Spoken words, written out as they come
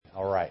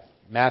right.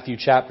 Matthew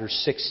chapter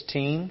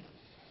 16.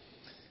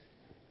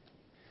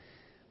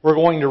 We're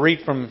going to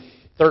read from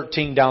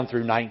 13 down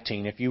through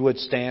 19. If you would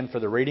stand for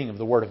the reading of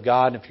the Word of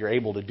God, if you're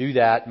able to do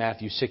that,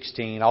 Matthew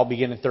 16. I'll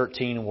begin at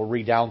 13 and we'll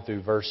read down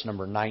through verse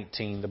number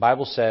 19. The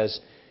Bible says,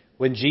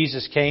 when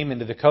Jesus came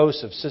into the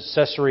coast of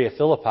Caesarea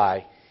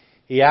Philippi,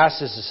 He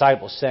asked His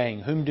disciples, saying,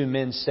 Whom do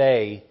men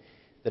say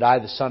that I,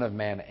 the Son of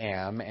Man,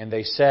 am? And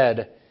they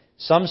said,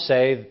 Some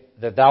say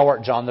that Thou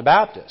art John the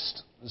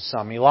Baptist,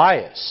 some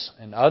Elias,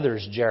 and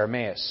others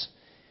Jeremias,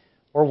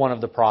 or one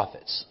of the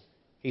prophets.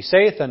 He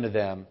saith unto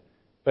them,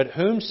 But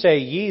whom say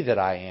ye that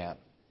I am?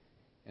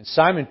 And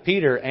Simon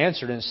Peter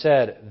answered and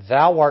said,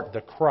 Thou art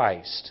the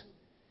Christ,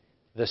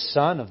 the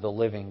Son of the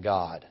living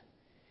God.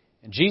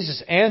 And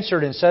Jesus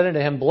answered and said unto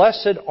him,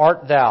 Blessed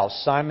art thou,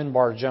 Simon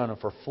Bar-Jonah,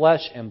 for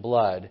flesh and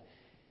blood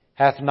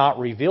hath not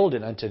revealed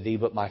it unto thee,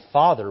 but my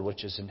Father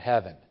which is in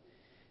heaven.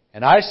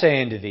 And I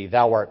say unto thee,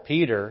 Thou art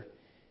Peter,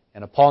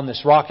 and upon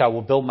this rock I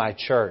will build my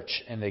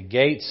church, and the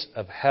gates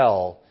of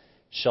hell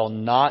shall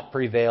not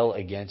prevail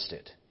against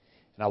it.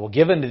 And I will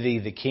give unto thee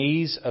the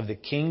keys of the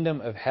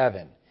kingdom of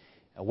heaven.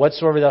 And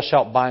whatsoever thou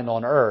shalt bind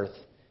on earth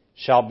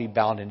shall be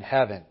bound in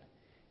heaven.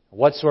 And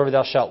whatsoever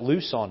thou shalt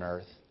loose on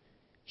earth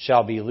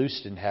shall be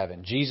loosed in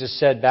heaven. Jesus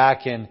said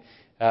back in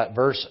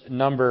verse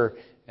number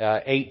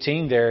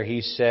 18 there,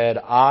 He said,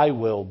 I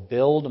will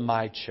build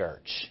my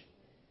church.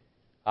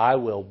 I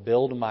will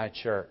build my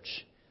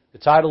church. The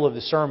title of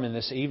the sermon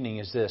this evening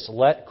is this,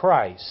 Let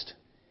Christ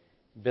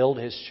Build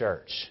His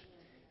Church.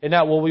 Isn't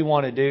that what we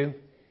want to do?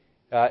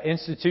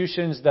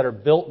 Institutions that are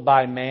built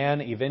by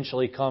man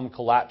eventually come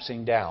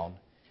collapsing down.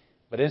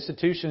 But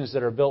institutions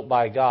that are built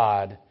by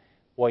God,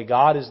 boy,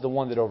 God is the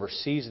one that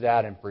oversees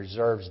that and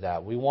preserves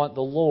that. We want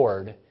the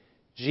Lord,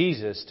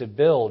 Jesus, to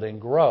build and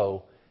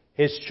grow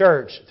His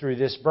church through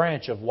this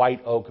branch of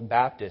White Oak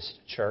Baptist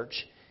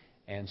Church.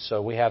 And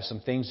so we have some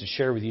things to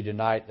share with you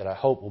tonight that I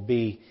hope will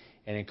be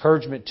an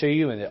encouragement to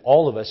you and that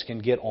all of us can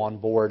get on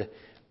board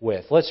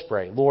with. Let's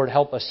pray. Lord,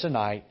 help us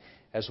tonight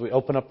as we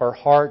open up our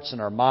hearts and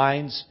our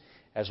minds,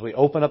 as we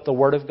open up the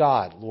Word of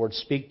God. Lord,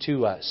 speak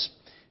to us.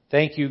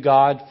 Thank you,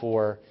 God,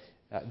 for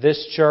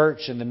this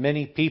church and the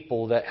many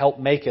people that help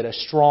make it a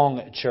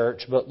strong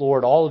church. But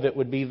Lord, all of it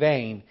would be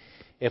vain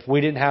if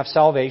we didn't have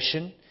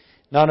salvation.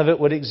 None of it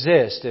would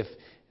exist if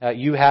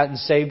You hadn't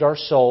saved our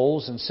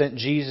souls and sent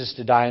Jesus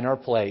to die in our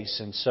place.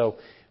 And so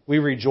we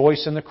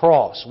rejoice in the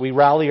cross. We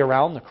rally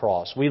around the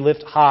cross. We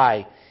lift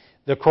high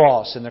the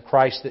cross and the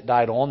Christ that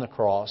died on the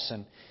cross.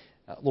 And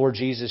Lord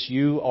Jesus,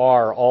 You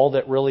are all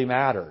that really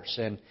matters.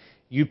 And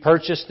You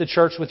purchased the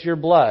church with Your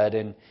blood,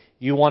 and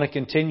You want to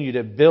continue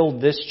to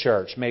build this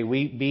church. May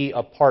we be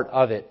a part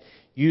of it.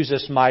 Use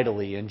us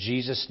mightily in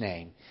Jesus'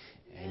 name.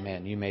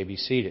 Amen. You may be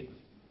seated.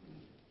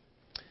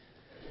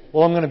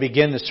 Well, I'm going to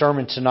begin the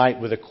sermon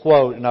tonight with a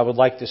quote, and I would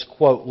like this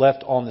quote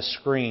left on the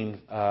screen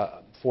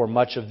for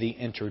much of the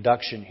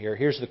introduction here.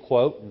 Here's the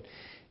quote, and I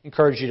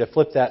encourage you to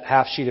flip that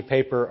half sheet of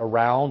paper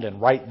around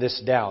and write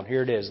this down.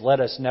 Here it is. Let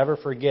us never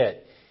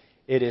forget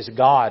it is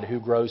God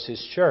who grows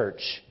His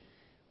church.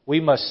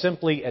 We must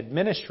simply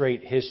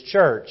administrate His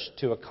church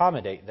to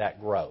accommodate that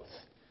growth.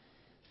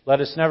 Let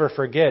us never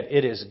forget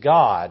it is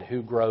God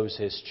who grows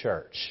His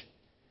church.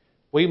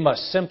 We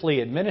must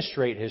simply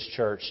administrate His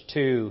church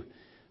to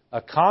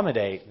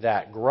accommodate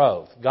that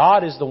growth.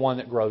 God is the one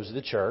that grows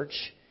the church.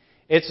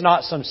 It's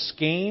not some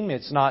scheme.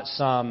 It's not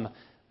some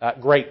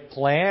great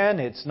plan.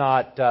 It's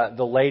not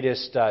the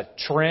latest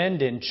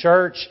trend in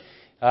church.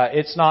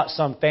 It's not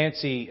some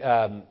fancy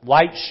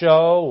light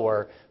show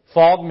or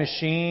fog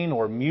machine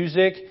or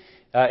music.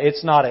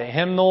 It's not a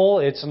hymnal.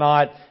 It's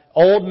not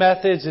old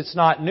methods. It's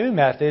not new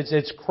methods.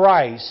 It's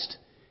Christ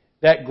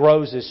that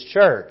grows His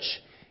church.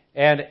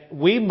 And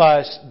we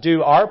must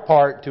do our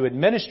part to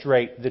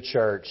administrate the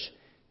church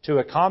to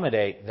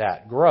accommodate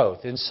that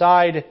growth.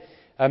 Inside,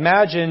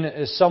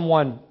 imagine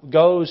someone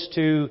goes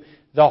to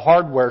the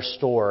hardware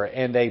store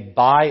and they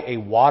buy a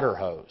water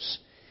hose.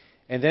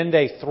 And then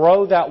they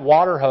throw that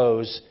water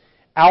hose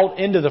out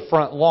into the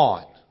front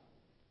lawn.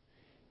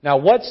 Now,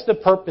 what's the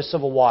purpose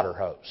of a water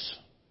hose?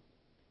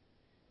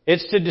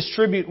 It's to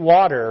distribute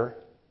water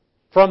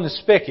from the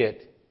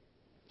spigot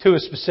to a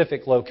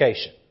specific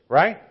location,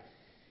 right?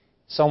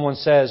 Someone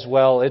says,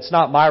 well, it's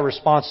not my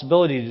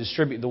responsibility to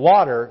distribute the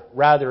water,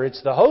 rather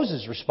it's the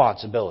hose's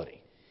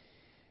responsibility.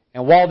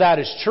 And while that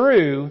is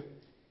true,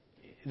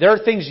 there are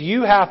things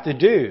you have to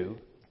do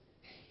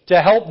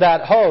to help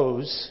that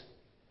hose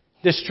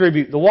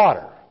distribute the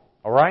water.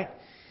 All right?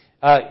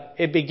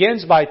 It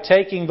begins by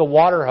taking the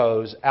water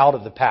hose out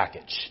of the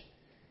package.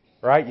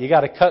 Right? You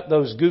got to cut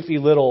those goofy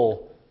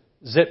little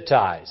zip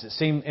ties that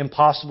seem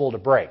impossible to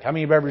break. How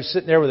many of you have ever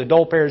sitting there with a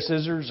dull pair of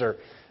scissors or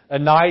a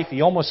knife?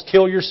 You almost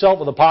kill yourself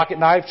with a pocket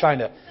knife trying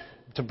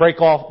to break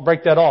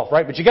that off,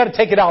 right? But you got to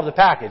take it out of the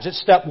package. It's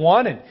step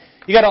one, and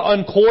you got to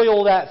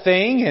uncoil that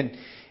thing,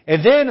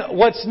 and then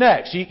what's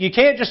next? You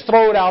can't just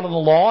throw it out on the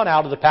lawn,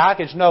 out of the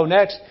package. No,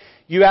 next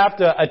you have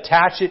to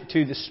attach it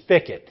to the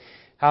spigot.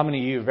 How many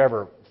of you have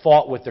ever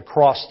fought with the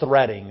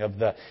cross-threading of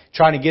the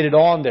trying to get it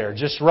on there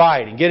just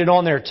right and get it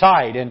on there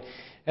tight. And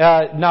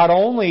not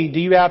only do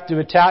you have to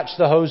attach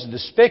the hose to the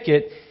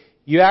spigot,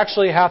 you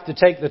actually have to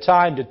take the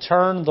time to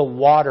turn the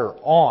water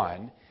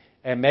on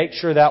and make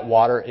sure that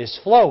water is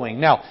flowing.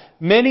 Now,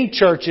 many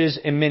churches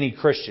and many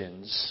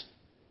Christians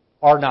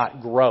are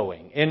not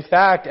growing. In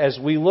fact, as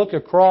we look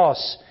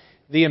across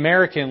the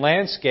American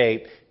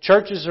landscape,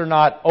 churches are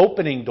not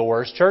opening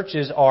doors.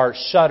 Churches are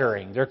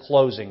shuttering. They're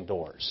closing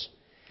doors.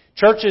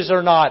 Churches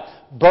are not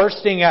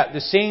bursting at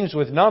the seams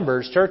with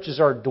numbers.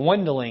 Churches are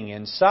dwindling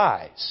in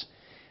size.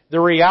 The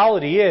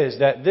reality is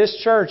that this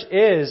church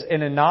is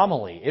an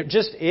anomaly. It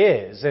just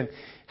is. And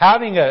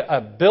having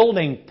a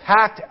building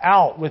packed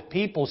out with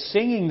people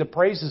singing the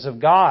praises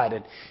of God.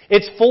 And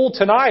it's full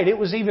tonight. It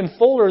was even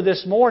fuller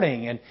this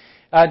morning. And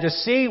to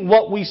see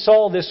what we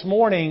saw this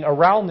morning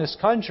around this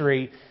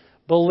country,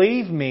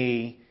 believe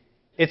me,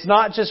 it's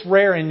not just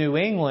rare in New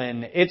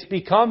England. It's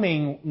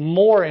becoming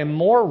more and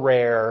more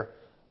rare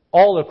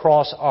all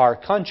across our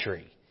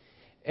country.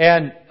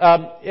 And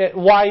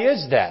why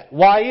is that?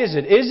 Why is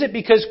it? Is it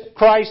because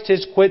Christ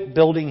has quit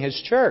building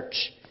His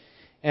church?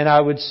 And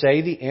I would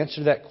say the answer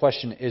to that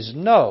question is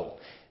no.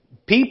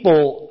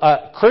 People,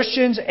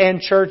 Christians and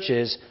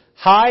churches,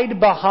 hide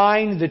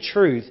behind the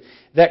truth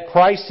that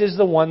Christ is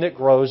the one that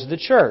grows the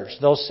church.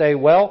 They'll say,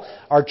 well,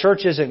 our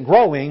church isn't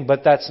growing,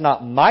 but that's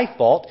not my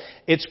fault.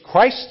 It's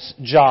Christ's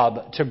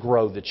job to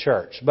grow the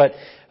church. But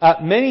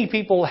many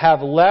people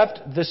have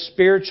left the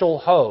spiritual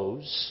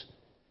hose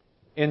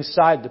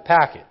inside the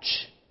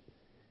package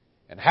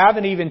and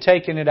haven't even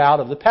taken it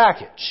out of the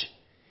package.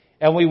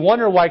 And we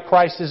wonder why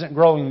Christ isn't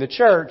growing the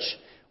church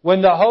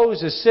when the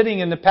hose is sitting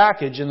in the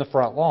package in the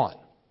front lawn.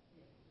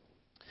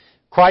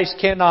 Christ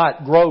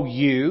cannot grow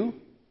you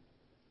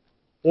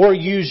or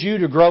use you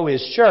to grow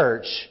His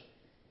church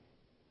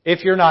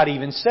if you're not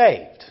even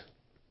saved.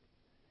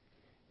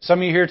 Some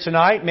of you here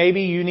tonight,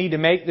 maybe you need to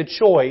make the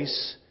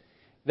choice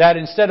that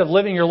instead of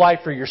living your life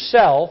for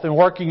yourself and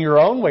working your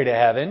own way to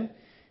heaven,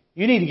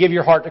 you need to give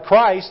your heart to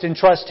Christ and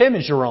trust Him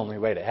as your only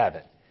way to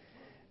heaven.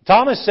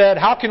 Thomas said,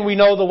 how can we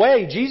know the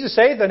way? Jesus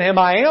saith unto him,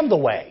 I am the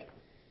way,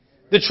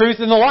 the truth,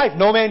 and the life.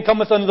 No man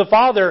cometh unto the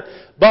Father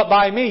but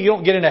by me. You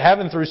don't get into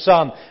heaven through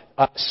some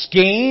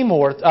scheme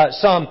or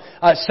some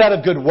set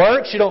of good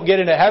works. You don't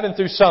get into heaven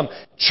through some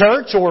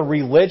church or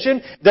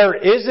religion. There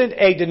isn't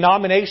a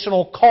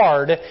denominational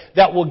card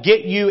that will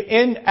get you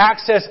in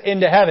access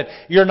into heaven.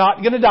 You're not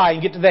going to die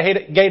and get to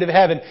the gate of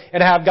heaven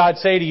and have God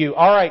say to you,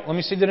 all right, let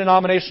me see the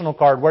denominational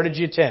card. Where did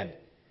you attend?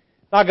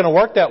 Not going to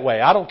work that way.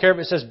 I don't care if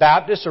it says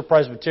Baptist or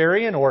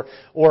Presbyterian or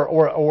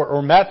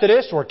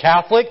Methodist or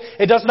Catholic.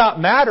 It does not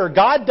matter.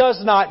 God does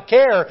not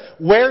care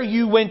where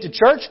you went to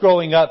church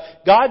growing up.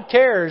 God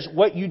cares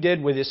what you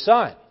did with His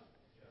Son,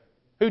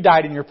 who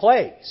died in your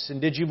place. And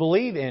did you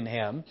believe in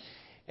Him?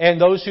 And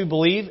those who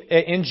believe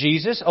in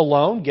Jesus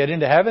alone get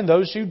into heaven.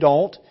 Those who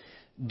don't,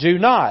 do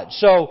not.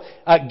 So,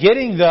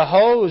 getting the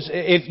hose,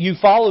 if you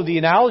follow the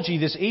analogy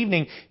this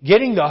evening,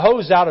 getting the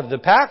hose out of the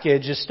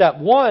package is step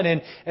one,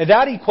 and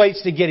that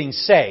equates to getting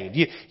saved.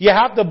 You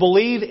have to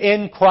believe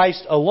in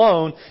Christ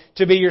alone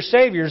to be your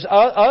Saviors.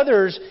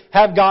 Others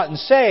have gotten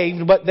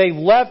saved, but they've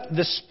left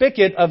the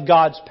spigot of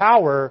God's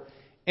power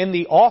in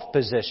the off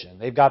position.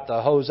 They've got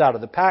the hose out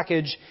of the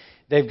package,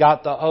 they've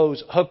got the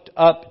hose hooked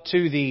up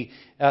to the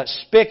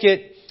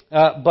spigot,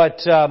 but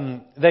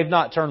they've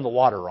not turned the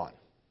water on.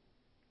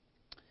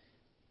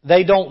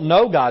 They don't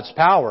know God's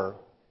power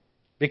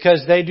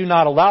because they do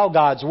not allow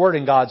God's Word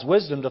and God's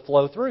wisdom to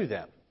flow through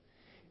them.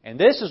 And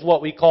this is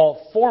what we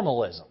call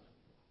formalism.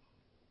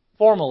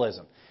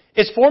 Formalism.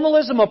 Is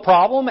formalism a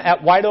problem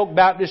at White Oak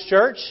Baptist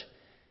Church?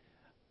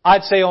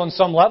 I'd say on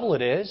some level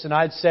it is, and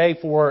I'd say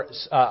for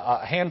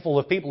a handful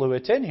of people who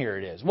attend here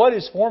it is. What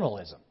is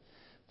formalism?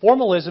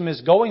 Formalism is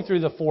going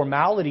through the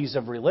formalities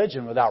of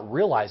religion without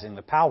realizing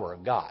the power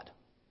of God.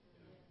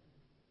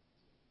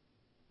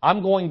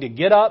 I'm going to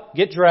get up,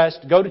 get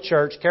dressed, go to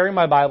church, carry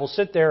my Bible,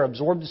 sit there,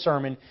 absorb the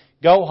sermon,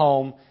 go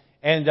home,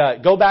 and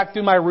go back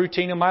through my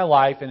routine in my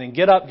life, and then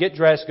get up, get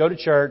dressed, go to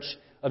church,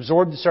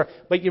 absorb the sermon.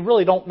 But you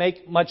really don't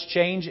make much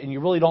change, and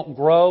you really don't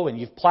grow, and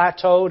you've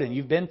plateaued, and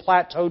you've been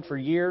plateaued for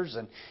years,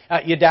 and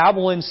you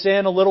dabble in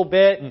sin a little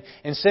bit,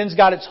 and sin's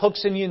got its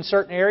hooks in you in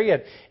certain area,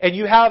 and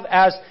you have,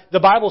 as the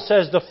Bible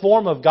says, the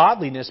form of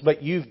godliness,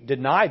 but you've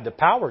denied the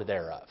power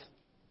thereof.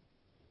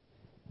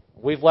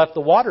 We've left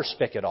the water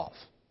spigot off.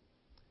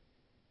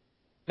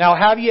 Now,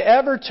 have you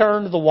ever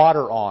turned the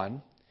water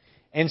on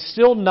and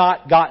still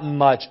not gotten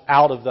much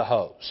out of the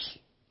hose?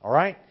 All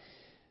right?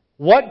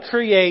 What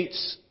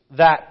creates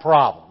that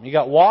problem? You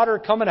got water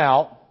coming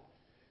out,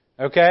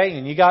 okay,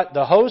 and you got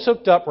the hose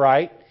hooked up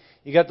right.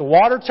 You got the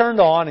water turned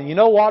on, and you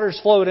know water's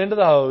flowed into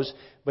the hose,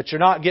 but you're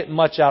not getting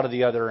much out of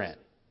the other end.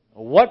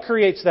 What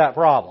creates that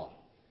problem?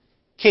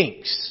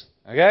 Kinks,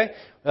 okay?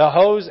 The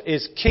hose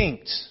is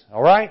kinked,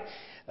 all right?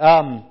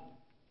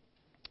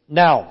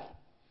 Now,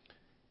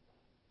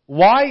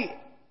 why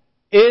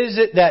is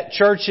it that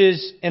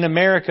churches in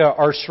America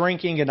are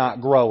shrinking and not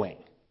growing?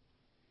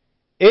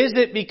 Is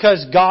it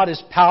because God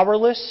is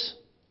powerless?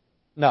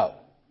 No.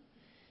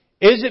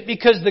 Is it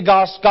because the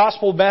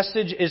gospel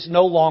message is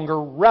no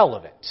longer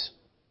relevant?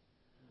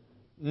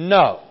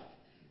 No.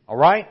 All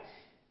right?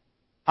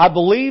 I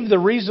believe the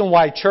reason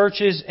why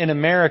churches in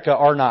America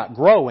are not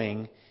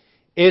growing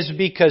is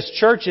because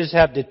churches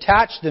have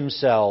detached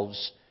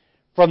themselves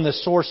from the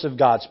source of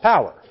God's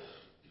power.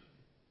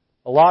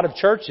 A lot of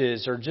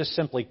churches are just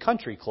simply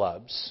country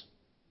clubs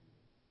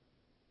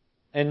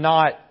and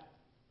not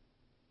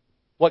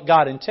what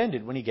God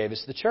intended when He gave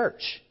us the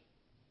church.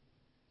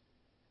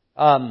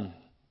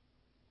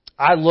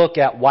 I look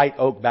at White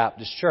Oak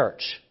Baptist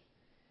Church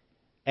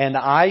and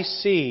I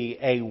see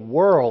a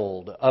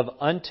world of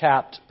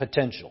untapped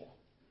potential.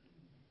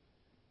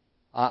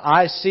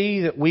 I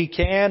see that we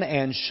can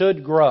and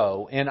should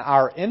grow in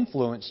our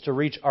influence to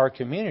reach our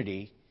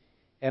community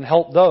and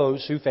help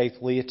those who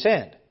faithfully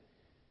attend.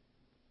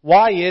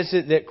 Why is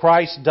it that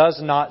Christ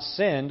does not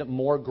send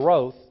more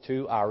growth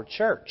to our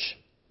church?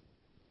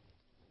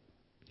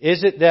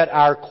 Is it that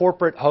our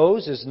corporate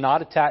hose is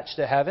not attached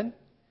to heaven?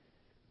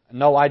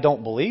 No, I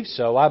don't believe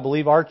so. I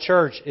believe our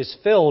church is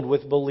filled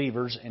with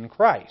believers in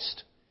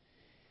Christ.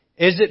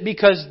 Is it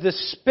because the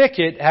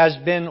spigot has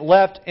been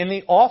left in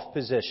the off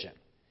position?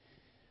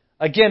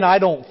 Again, I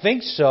don't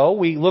think so.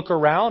 We look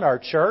around our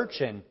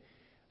church and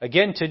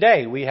again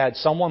today we had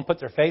someone put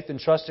their faith and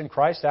trust in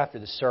Christ after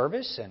the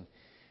service, and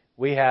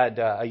we had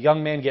a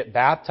young man get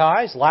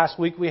baptized. Last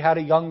week we had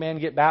a young man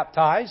get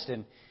baptized,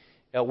 and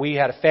we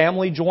had a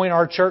family join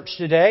our church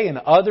today and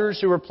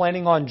others who are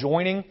planning on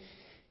joining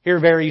here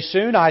very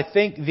soon. I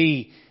think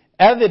the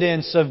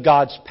evidence of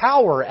God's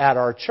power at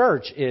our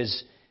church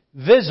is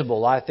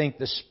visible. I think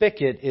the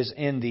spigot is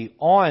in the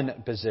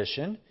on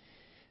position.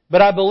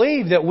 But I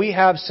believe that we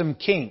have some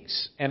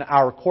kinks in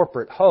our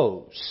corporate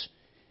hose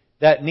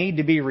that need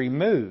to be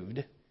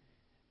removed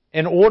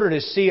in order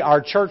to see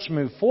our church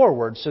move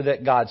forward so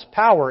that God's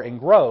power and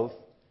growth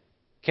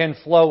can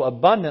flow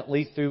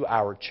abundantly through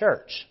our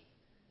church.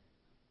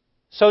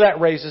 So that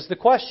raises the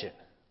question,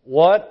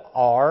 what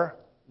are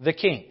the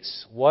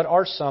kinks? What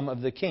are some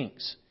of the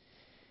kinks?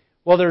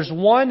 Well, there's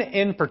one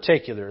in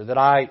particular that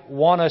I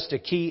want us to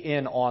key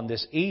in on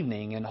this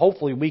evening, and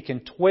hopefully we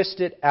can twist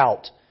it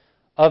out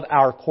of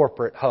our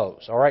corporate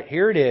hose. All right,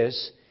 here it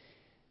is.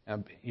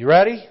 You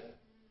ready?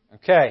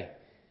 Okay.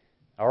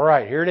 All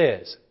right, here it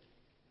is.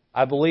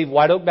 I believe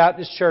White Oak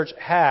Baptist Church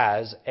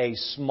has a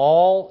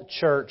small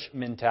church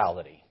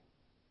mentality.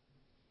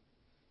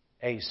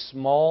 A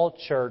small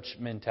church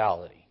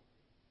mentality.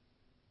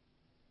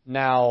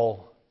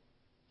 Now,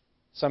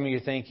 some of you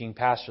are thinking,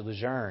 Pastor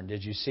Lejeune,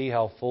 did you see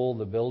how full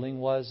the building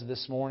was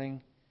this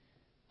morning?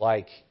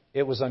 Like,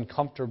 it was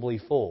uncomfortably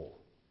full.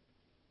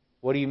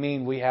 What do you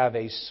mean we have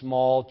a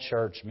small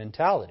church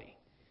mentality?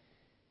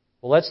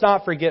 Well, let's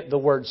not forget the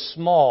word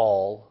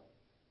small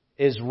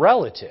is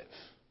relative.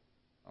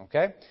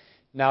 Okay?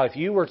 Now, if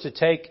you were to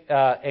take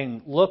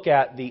and look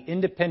at the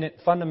independent,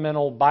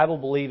 fundamental,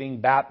 Bible-believing,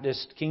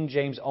 Baptist, King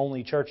James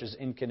only churches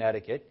in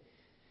Connecticut,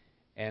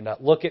 and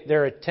look at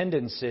their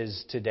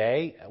attendances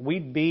today,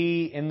 we'd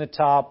be in the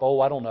top,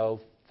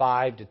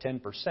 5 to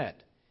 10%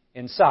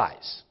 in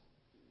size.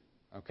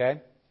 Okay?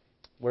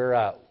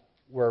 We're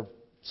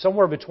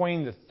somewhere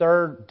between the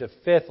third to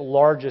fifth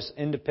largest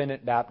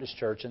independent Baptist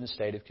church in the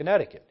state of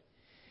Connecticut.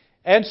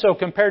 And so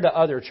compared to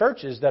other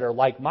churches that are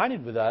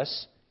like-minded with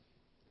us,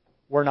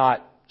 we're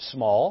not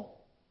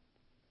small.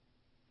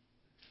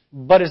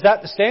 But is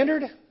that the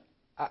standard?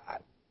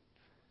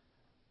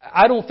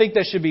 I don't think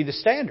that should be the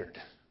standard.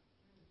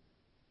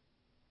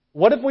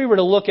 What if we were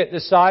to look at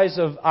the size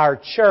of our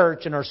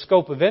church and our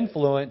scope of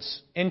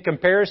influence in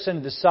comparison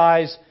to the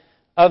size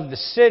of the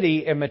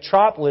city and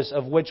metropolis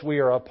of which we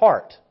are a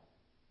part?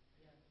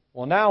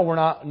 Well, now we're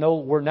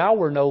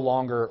no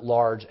longer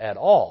large at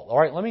all. All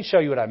right, let me show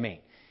you what I mean.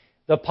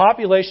 The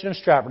population of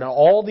Stratford, now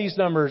all these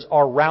numbers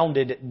are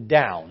rounded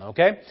down,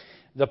 okay?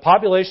 The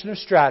population of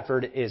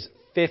Stratford is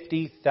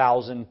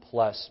 50,000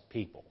 plus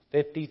people.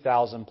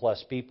 50,000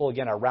 plus people.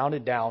 Again, I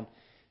rounded down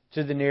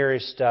to the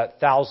nearest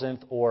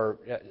thousandth or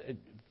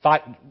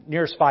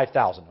nearest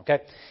 5,000, okay?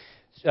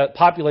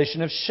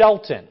 Population of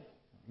Shelton.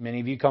 Many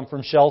of you come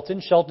from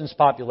Shelton. Shelton's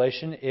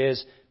population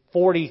is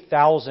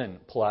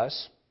 40,000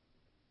 plus.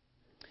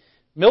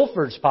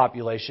 Milford's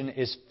population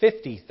is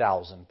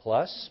 50,000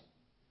 plus.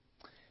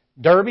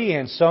 Derby,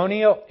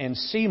 Ansonia, and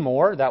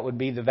Seymour, that would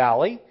be the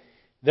valley,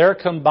 their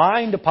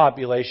combined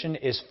population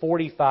is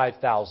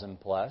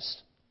 45,000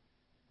 plus.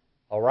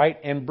 All right,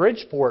 and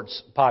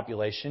Bridgeport's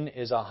population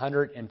is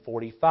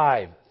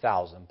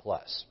 145,000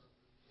 plus.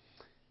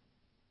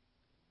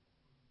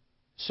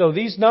 So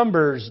these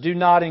numbers do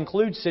not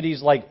include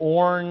cities like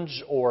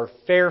Orange or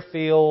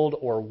Fairfield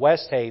or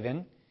West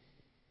Haven,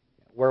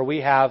 where we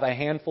have a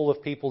handful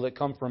of people that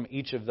come from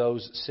each of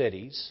those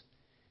cities.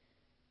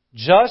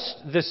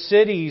 Just the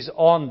cities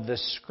on the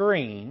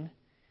screen,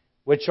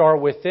 which are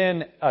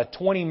within a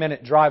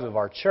 20-minute drive of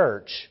our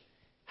church,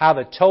 have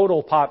a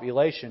total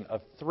population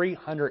of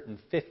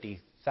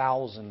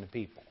 350,000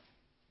 people.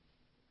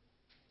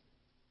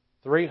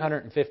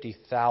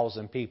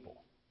 350,000 people.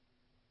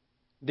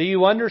 Do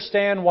you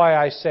understand why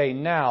I say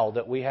now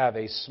that we have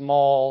a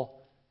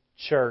small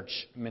church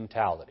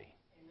mentality?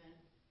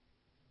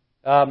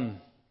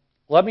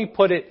 Let me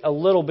put it a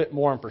little bit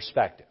more in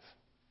perspective.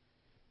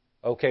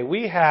 Okay,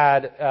 we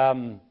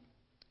had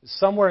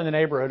somewhere in the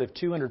neighborhood of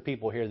 200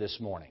 people here this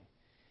morning.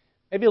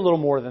 Maybe a little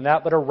more than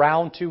that, but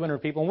around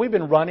 200 people. And we've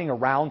been running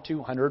around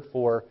 200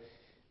 for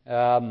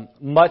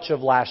much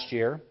of last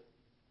year.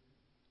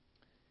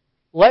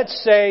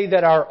 Let's say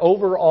that our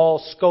overall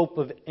scope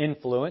of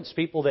influence,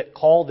 people that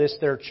call this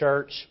their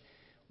church,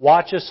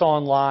 watch us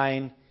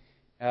online,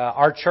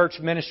 our church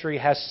ministry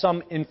has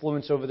some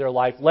influence over their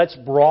life. Let's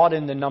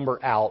broaden the number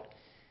out,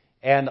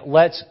 and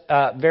let's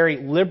very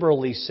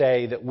liberally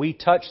say that we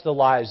touch the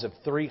lives of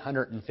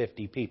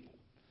 350 people.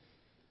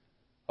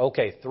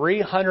 Okay,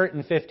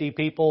 350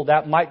 people,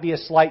 that might be a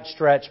slight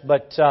stretch,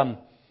 but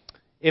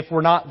if we're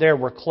not there,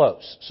 we're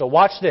close. So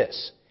watch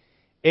this.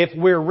 If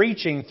we're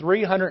reaching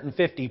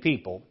 350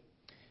 people,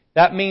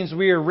 that means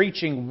we are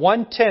reaching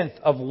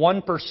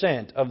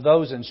 0.1% of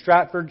those in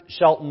Stratford,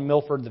 Shelton,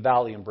 Milford, the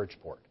Valley, and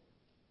Bridgeport.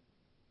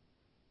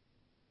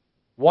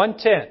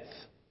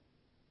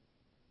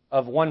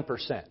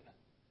 0.1%.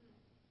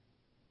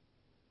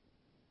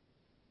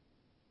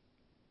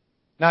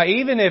 Now,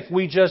 even if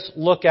we just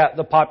look at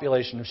the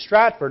population of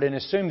Stratford and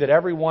assume that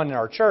everyone in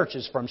our church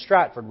is from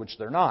Stratford, which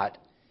they're not,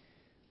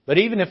 but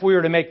even if we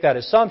were to make that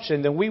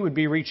assumption, then we would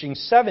be reaching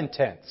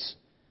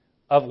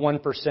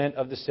 0.7%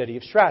 of the city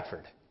of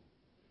Stratford.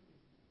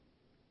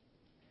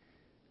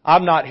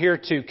 I'm not here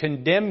to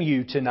condemn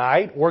you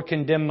tonight or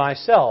condemn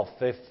myself.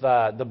 If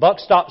the buck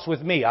stops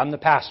with me, I'm the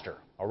pastor.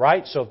 All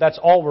right? So if that's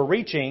all we're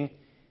reaching,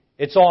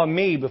 it's on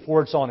me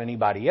before it's on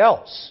anybody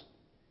else.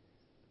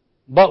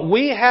 But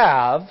we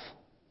have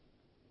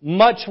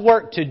much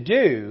work to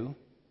do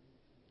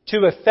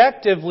to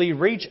effectively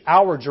reach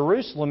our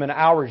Jerusalem and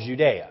our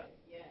Judea.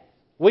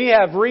 We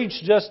have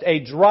reached just a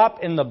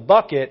drop in the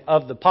bucket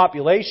of the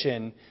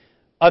population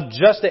of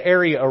just the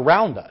area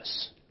around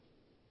us.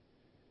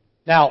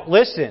 Now,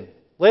 listen.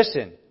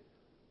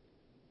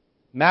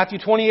 Matthew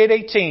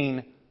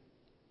 28:18,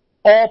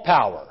 all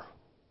power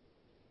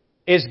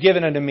is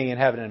given unto me in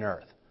heaven and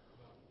earth.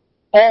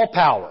 All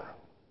power.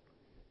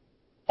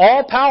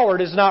 All power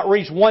does not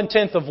reach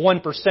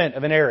 0.1%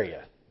 of an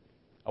area.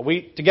 Are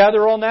we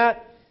together on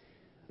that?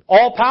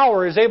 All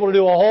power is able to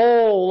do a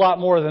whole lot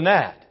more than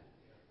that.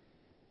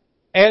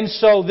 And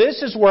so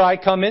this is where I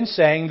come in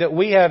saying that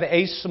we have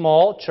a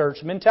small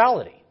church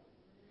mentality.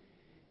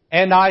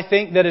 And I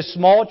think that a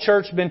small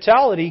church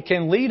mentality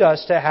can lead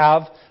us to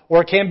have,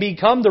 or can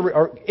become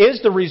or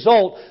is the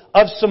result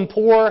of some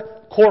poor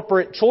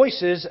corporate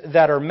choices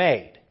that are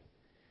made.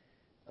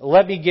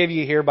 Let me give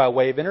you here by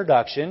way of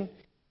introduction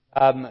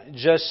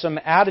just some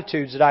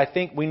attitudes that I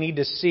think we need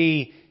to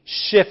see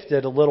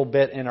shifted a little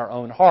bit in our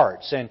own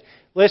hearts. And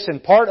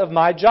listen, part of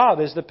my job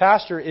as the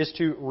pastor is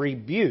to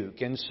rebuke.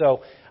 And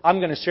so I'm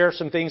going to share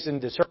some things in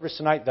the service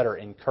tonight that are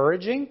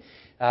encouraging.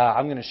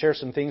 I'm going to share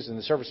some things in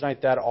the service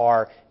tonight that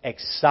are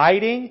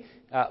exciting.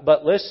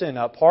 But listen,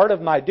 part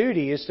of my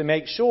duty is to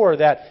make sure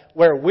that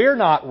where we're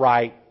not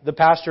right, the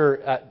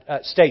pastor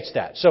states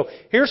that. So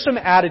here's some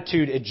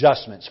attitude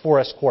adjustments for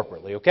us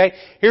corporately, okay?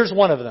 Here's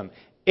one of them.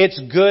 It's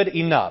good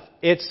enough.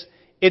 It's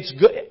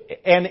good,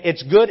 and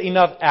it's good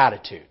enough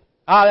attitude.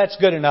 That's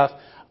good enough.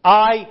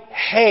 I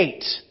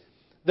hate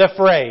the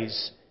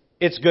phrase,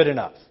 it's good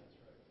enough.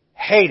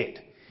 Hate it.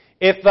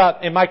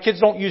 And my kids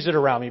don't use it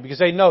around me because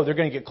they know they're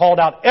going to get called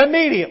out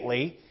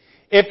immediately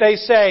if they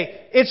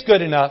say, it's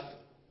good enough.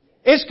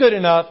 It's good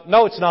enough.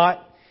 No, it's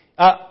not.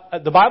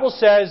 The Bible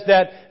says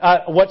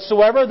that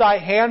whatsoever thy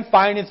hand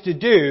findeth to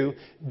do,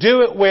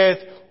 do it with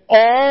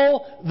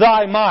all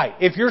thy might.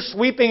 If you're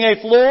sweeping a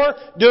floor,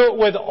 do it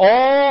with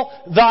all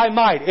thy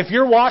might. If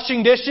you're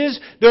washing dishes,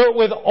 do it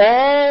with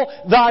all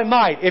thy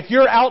might. If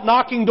you're out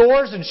knocking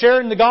doors and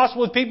sharing the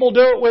gospel with people,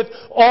 do it with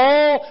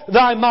all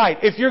thy might.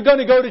 If you're going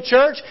to go to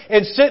church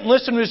and sit and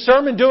listen to a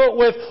sermon, do it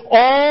with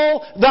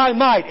all thy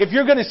might. If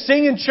you're going to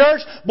sing in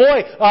church,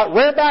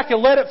 rear back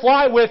and let it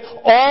fly with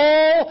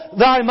all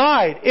thy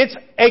might. It's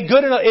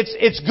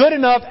good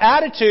enough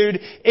attitude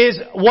is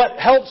what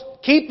helps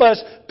keep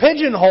us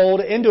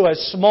pigeonholed into a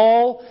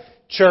small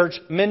church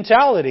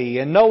mentality.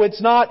 And no, it's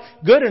not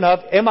good enough.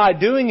 Am I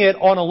doing it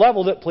on a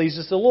level that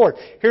pleases the Lord?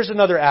 Here's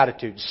another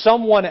attitude.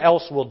 Someone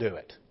else will do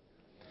it.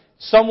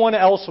 Someone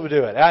else will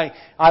do it.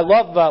 I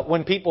love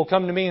when people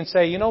come to me and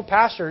say,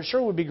 Pastor, it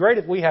sure would be great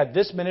if we had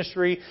this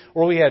ministry,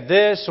 or we had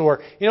this,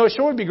 or, it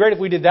sure would be great if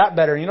we did that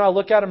better. And I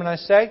look at them and I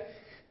say,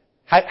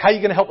 how are you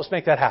going to help us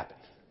make that happen?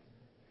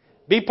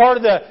 Be part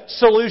of the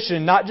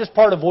solution, not just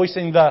part of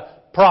voicing the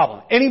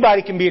problem.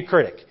 Anybody can be a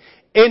critic.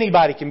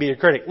 Anybody can be a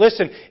critic.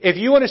 Listen, if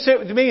you want to sit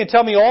with me and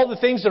tell me all the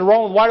things that are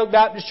wrong with White Oak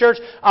Baptist Church,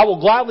 I will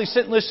gladly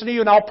sit and listen to you,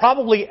 and I'll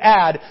probably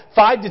add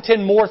 5 to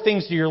 10 more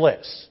things to your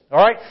list.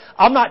 Alright?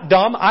 I'm not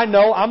dumb. I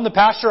know. I'm the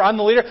pastor. I'm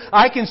the leader.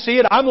 I can see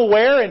it. I'm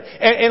aware.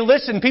 And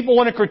listen, people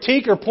want to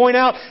critique or point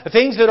out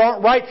things that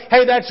aren't right.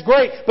 Hey, that's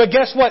great. But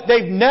guess what?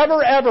 They've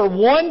never ever,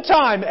 one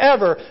time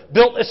ever,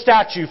 built a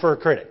statue for a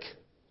critic.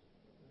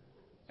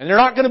 And they're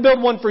not going to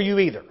build one for you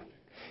either.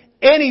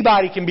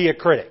 Anybody can be a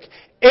critic.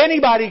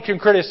 Anybody can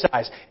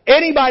criticize.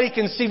 Anybody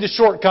can see the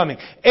shortcoming.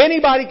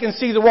 Anybody can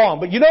see the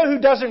wrong. But you know who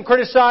doesn't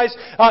criticize?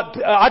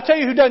 I'll tell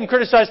you who doesn't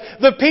criticize.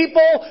 The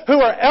people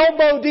who are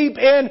elbow deep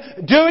in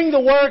doing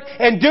the work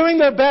and doing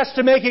their best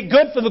to make it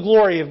good for the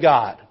glory of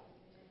God.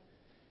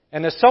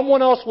 And the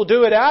someone else will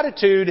do it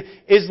attitude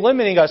is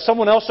limiting us.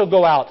 Someone else will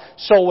go out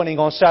soul winning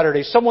on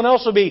Saturday. Someone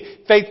else will be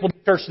faithful to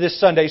church this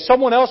Sunday.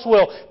 Someone else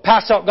will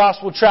pass out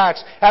gospel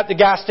tracts at the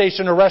gas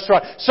station or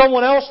restaurant.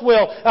 Someone else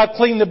will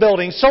clean the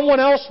building. Someone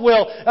else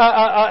will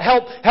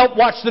help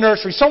watch the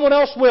nursery. Someone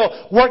else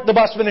will work the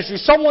bus ministry.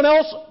 Someone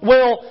else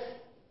will...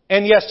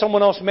 And yes,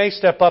 someone else may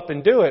step up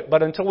and do it,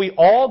 but until we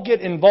all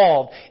get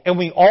involved and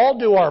we all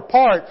do our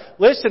part,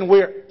 listen,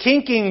 we're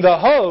kinking the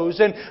hose,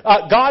 and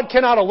God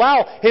cannot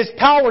allow His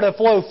power to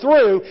flow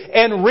through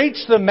and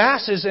reach the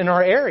masses in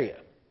our area.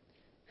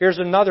 Here's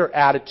another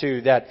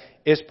attitude that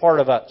is part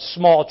of a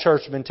small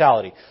church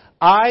mentality.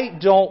 I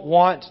don't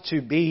want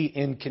to be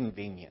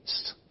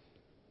inconvenienced.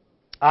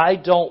 I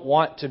don't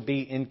want to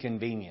be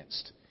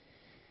inconvenienced.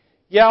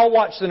 Yeah, I'll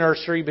watch the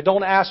nursery, but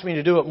don't ask me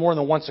to do it more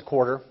than once a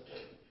quarter.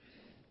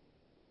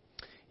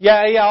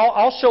 Yeah,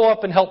 I'll show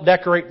up and help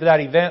decorate for that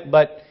event,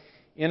 but,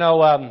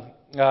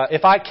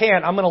 if I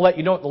can, I'm going to let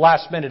you know at the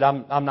last minute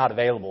I'm not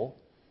available.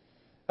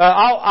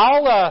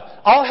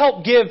 I'll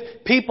help give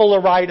people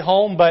a ride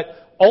home, but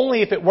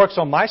only if it works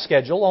on my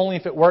schedule, only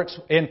if it works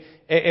in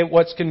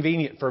what's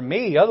convenient for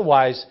me.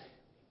 Otherwise,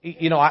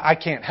 I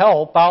can't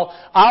help.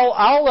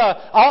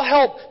 I'll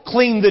help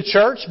clean the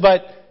church,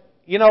 but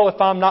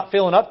if I'm not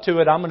feeling up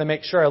to it, I'm going to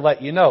make sure I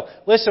let you know.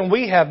 Listen,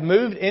 we have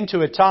moved into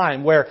a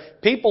time where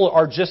people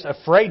are just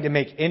afraid to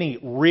make any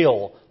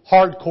real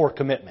hardcore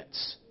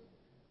commitments.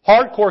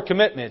 Hardcore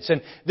commitments.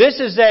 And this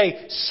is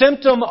a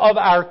symptom of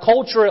our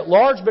culture at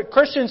large. But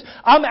Christians,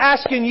 I'm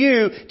asking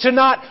you to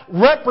not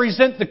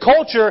represent the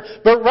culture,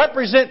 but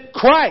represent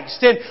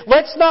Christ. And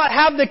let's not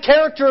have the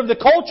character of the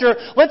culture.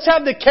 Let's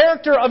have the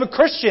character of a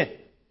Christian.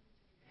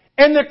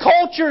 And the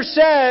culture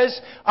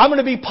says, I'm going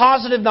to be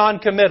positive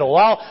non-committal.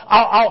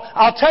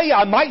 I'll tell you,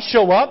 I might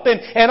show up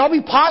and I'll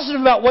be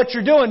positive about what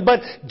you're doing, but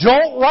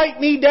don't write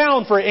me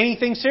down for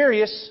anything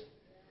serious.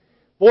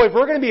 Boy, if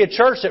we're going to be a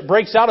church that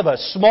breaks out of a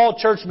small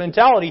church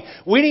mentality,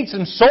 we need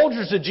some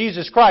soldiers of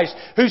Jesus Christ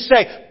who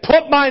say,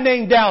 put my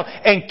name down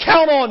and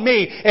count on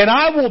me, and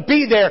I will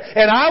be there,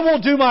 and I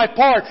will do my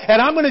part,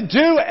 and I'm going to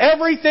do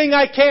everything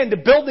I can to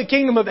build the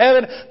kingdom of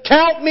heaven.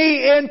 Count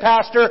me in,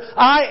 Pastor.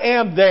 I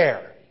am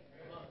there.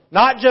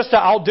 Not just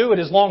I'll do it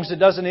as long as it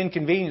doesn't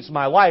inconvenience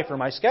my life or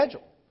my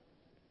schedule.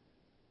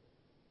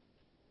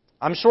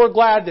 I'm sure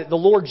glad that the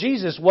Lord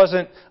Jesus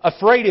wasn't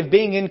afraid of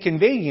being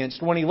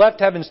inconvenienced when He left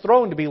heaven's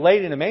throne to be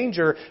laid in a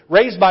manger,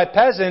 raised by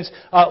peasants,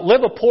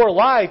 live a poor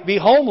life, be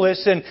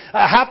homeless, and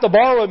have to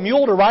borrow a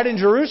mule to ride in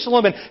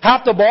Jerusalem, and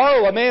have to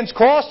borrow a man's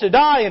cross to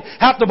die, and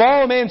have to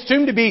borrow a man's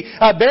tomb to be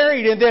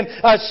buried, and then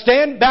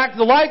stand back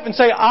to life and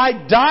say,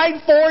 I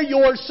died for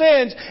your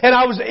sins, and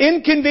I was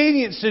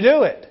inconvenienced to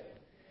do it.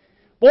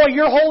 Boy,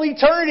 your whole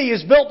eternity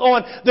is built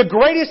on the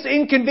greatest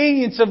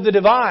inconvenience of the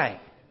divine.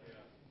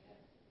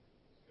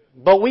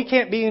 But we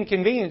can't be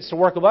inconvenienced to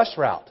work a bus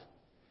route.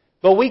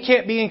 But we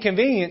can't be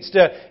inconvenienced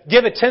to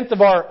give 1/10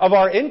 of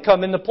our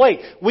income in the plate.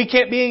 We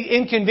can't be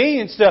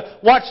inconvenienced to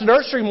watch the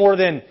nursery more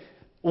than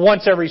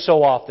once every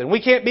so often.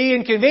 We can't be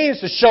inconvenienced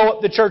to show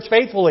up to church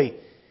faithfully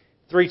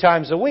 3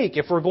 times a week.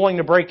 If we're going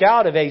to break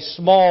out of a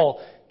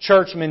small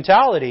church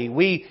mentality,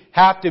 we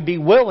have to be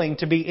willing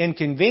to be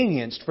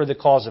inconvenienced for the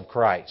cause of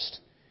Christ.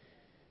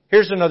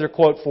 Here's another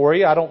quote for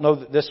you. I don't know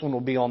that this one will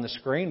be on the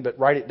screen, but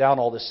write it down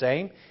all the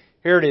same.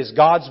 Here it is.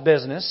 God's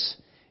business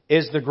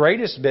is the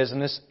greatest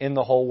business in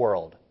the whole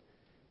world.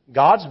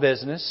 God's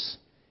business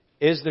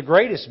is the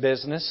greatest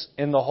business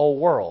in the whole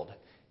world.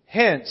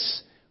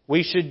 Hence,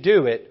 we should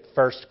do it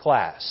first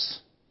class.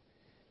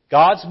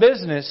 God's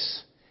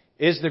business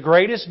is the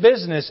greatest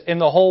business in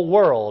the whole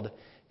world.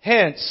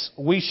 Hence,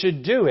 we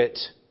should do it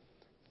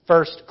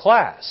first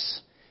class.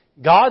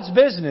 God's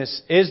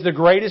business is the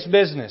greatest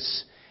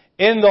business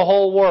in the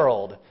whole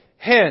world.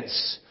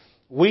 Hence,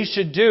 we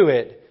should do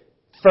it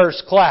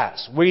first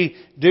class. We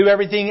do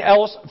everything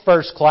else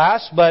first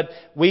class, but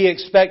we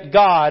expect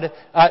God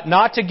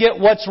not to get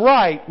what's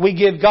right. We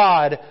give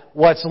God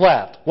what's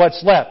left.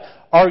 What's left?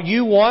 Are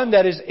you one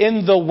that is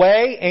in the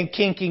way and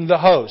kinking the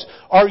hose?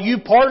 Are you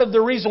part of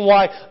the reason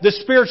why the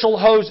spiritual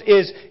hose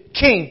is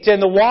kinked and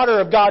the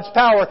water of God's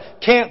power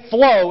can't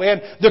flow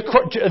and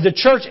the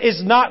church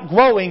is not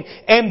growing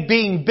and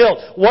being built?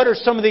 What are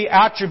some of the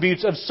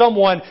attributes of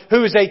someone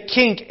who is a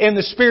kink in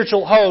the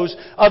spiritual hose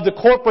of the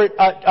corporate,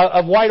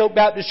 of White Oak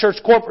Baptist Church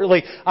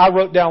corporately? I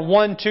wrote down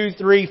 1, 2,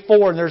 3,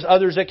 4, and there's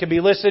others that can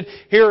be listed.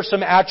 Here are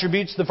some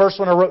attributes. The first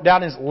one I wrote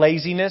down is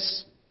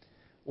laziness.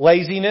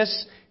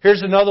 Laziness.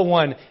 Here's another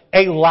one.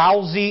 A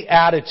lousy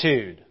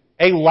attitude.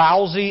 A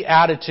lousy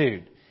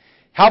attitude.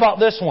 How about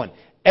this one?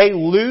 A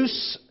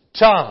loose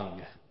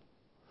tongue.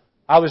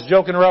 I was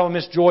joking around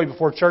with Miss Joy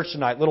before church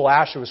tonight. Little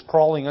Asher was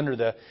crawling under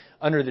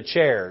the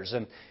chairs.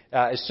 And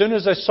as soon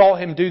as I saw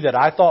him do that,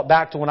 I thought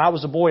back to when I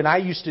was a boy and I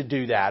used to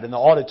do that in the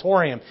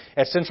auditorium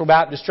at Central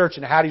Baptist Church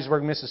in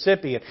Hattiesburg,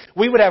 Mississippi. And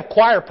we would have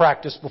choir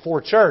practice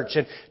before church.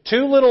 And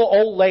two little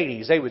old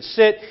ladies, they would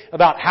sit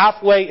about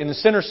halfway in the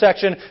center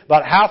section,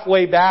 about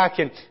halfway back,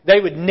 and they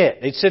would knit.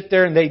 They'd sit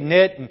there and they'd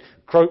knit and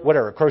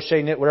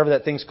crochet, knit, whatever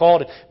that thing's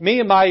called. And me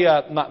and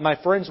my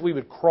friends, we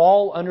would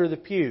crawl under the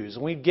pews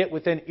and we'd get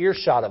within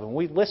earshot of them.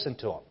 We'd listen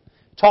to them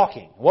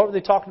talking. What were they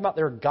talking about?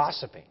 They were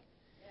gossiping.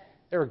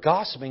 They were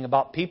gossiping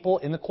about people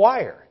in the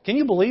choir. Can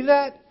you believe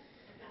that?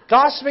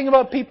 Gossiping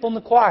about people in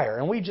the choir.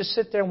 And we'd just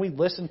sit there and we'd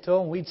listen to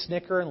them. We'd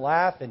snicker and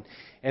laugh. And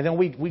then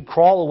we'd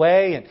crawl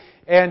away.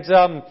 And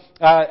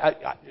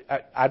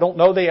I don't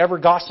know they ever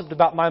gossiped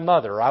about my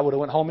mother. I would have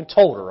went home and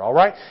told her, all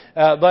right?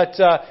 But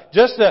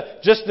just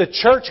the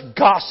church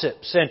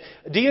gossips. And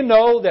do you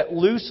know that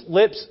loose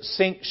lips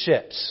sink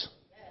ships?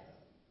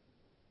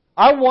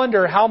 I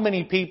wonder how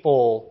many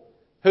people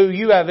who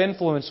you have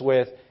influence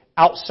with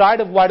outside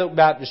of White Oak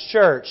Baptist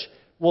Church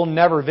will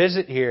never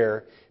visit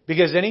here,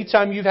 because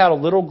anytime you've had a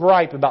little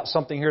gripe about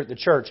something here at the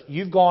church,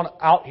 you've gone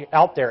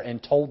out there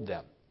and told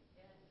them.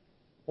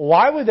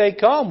 Why would they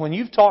come when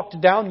you've talked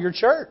down your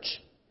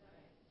church?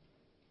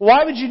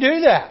 Why would you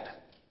do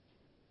that?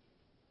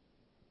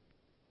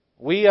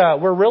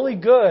 We're really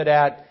good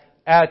at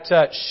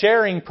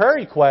sharing prayer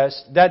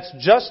requests that's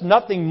just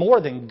nothing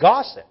more than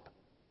gossip.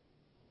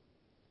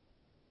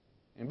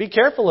 And be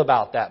careful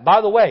about that. By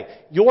the way,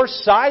 your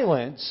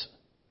silence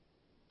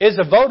is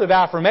a vote of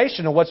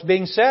affirmation of what's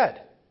being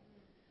said.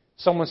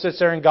 Someone sits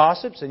there and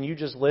gossips and you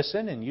just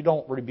listen and you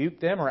don't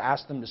rebuke them or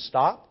ask them to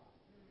stop.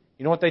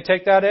 You know what they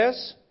take that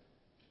as?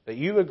 That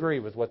you agree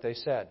with what they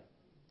said.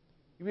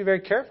 You be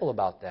very careful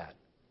about that.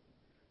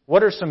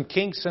 What are some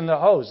kinks in the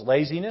hose?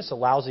 Laziness, a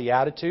lousy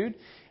attitude,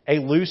 a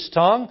loose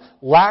tongue,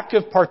 lack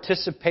of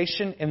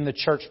participation in the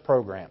church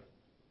program.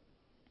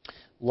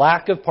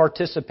 Lack of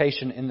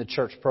participation in the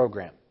church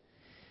program.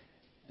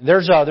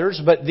 There's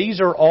others, but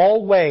these are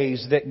all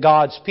ways that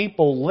God's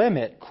people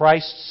limit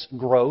Christ's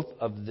growth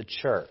of the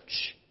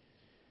church.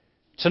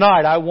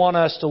 Tonight, I want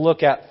us to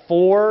look at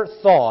 4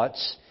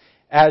 thoughts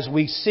as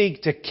we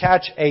seek to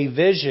catch a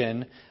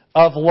vision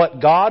of what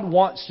God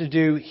wants to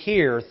do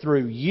here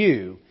through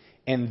you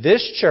in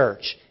this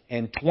church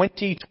in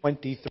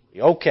 2023.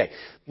 Okay,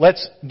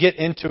 let's get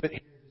into it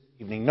here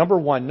this evening. Number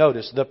 1,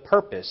 notice the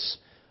purpose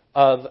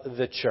of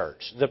the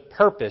church. The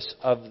purpose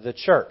of the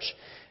church.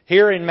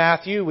 Here in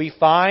Matthew, we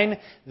find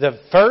the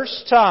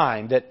first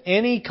time that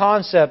any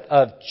concept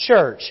of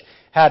church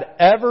had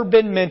ever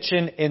been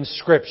mentioned in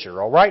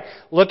Scripture. All right?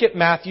 Look at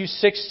Matthew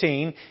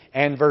 16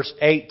 and verse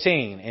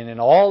 18. And in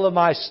all of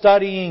my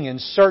studying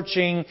and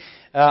searching,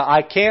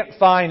 I can't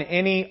find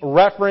any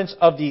reference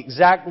of the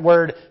exact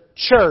word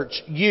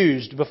church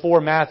used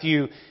before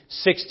Matthew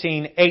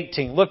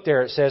 16:18. Look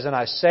there, it says, "And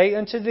I say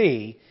unto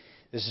thee,"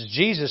 this is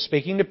Jesus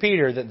speaking to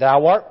Peter, "that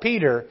thou art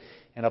Peter,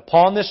 and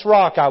upon this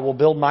rock I will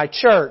build my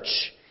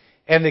church,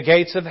 and the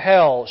gates of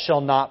hell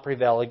shall not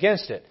prevail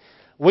against it."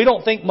 We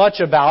don't think much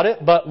about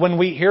it, but when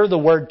we hear the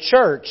word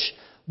church,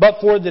 but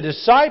for the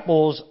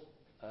disciples,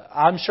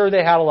 I'm sure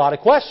they had a lot of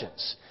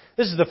questions.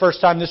 This is the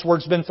first time this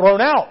word's been thrown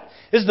out.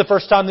 This is the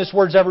first time this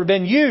word's ever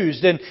been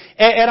used. And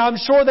I'm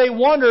sure they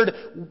wondered,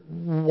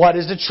 what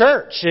is a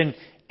church?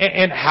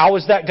 And how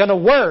is that going to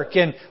work?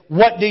 And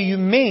what do you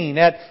mean?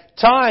 As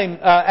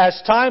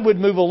time would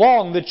move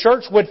along, the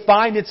church would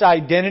find its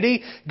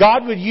identity.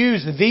 God would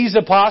use these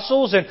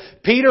apostles and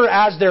Peter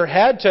as their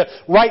head to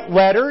write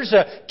letters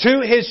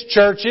to his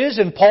churches,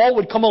 and Paul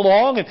would come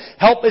along and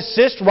help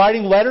assist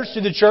writing letters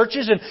to the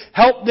churches and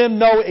help them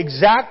know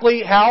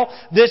exactly how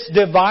this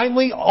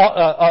divinely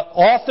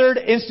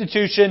authored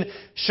institution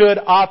should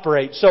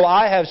operate. So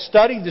I have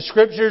studied the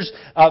Scriptures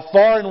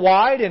far and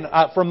wide, and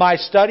from my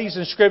studies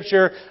in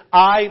Scripture,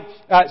 I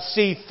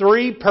see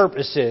 3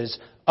 purposes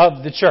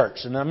of the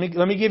church. And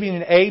let me give you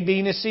an A, B,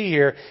 and a C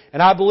here.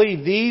 And I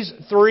believe these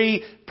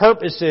 3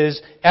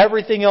 purposes,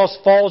 everything else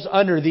falls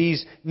under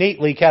these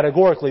neatly,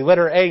 categorically.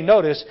 Letter A,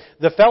 notice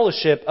the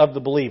fellowship of the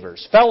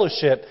believers.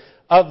 Fellowship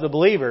of the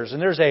believers.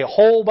 And there's a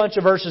whole bunch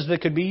of verses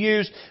that could be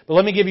used, but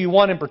let me give you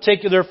one in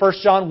particular.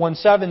 1 John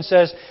 1:7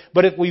 says,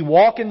 "But if we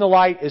walk in the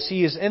light as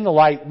He is in the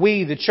light,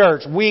 we, the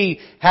church,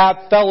 we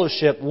have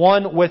fellowship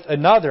one with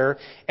another,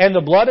 and the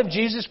blood of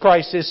Jesus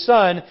Christ, His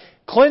Son,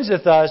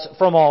 cleanseth us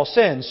from all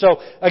sins." So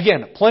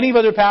again, plenty of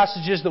other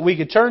passages that we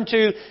could turn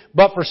to,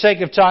 but for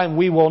sake of time,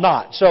 we will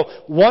not. So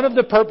one of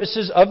the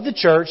purposes of the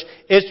church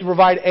is to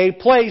provide a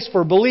place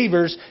for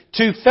believers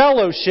to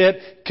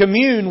fellowship,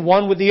 commune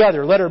one with the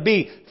other. Letter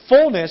B,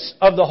 fullness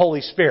of the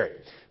Holy Spirit.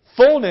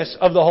 Fullness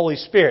of the Holy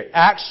Spirit.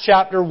 Acts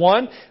chapter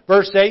 1,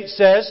 verse 8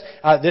 says,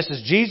 this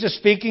is Jesus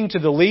speaking to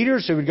the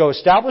leaders who would go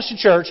establish a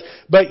church,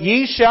 "But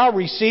ye shall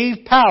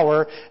receive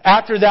power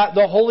after that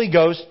the Holy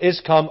Ghost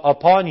is come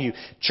upon you."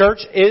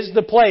 Church is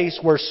the place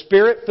where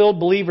Spirit-filled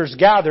believers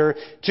gather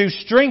to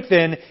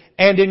strengthen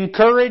and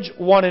encourage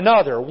one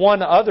another.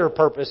 One other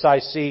purpose I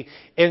see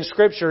in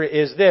Scripture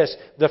is this,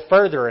 the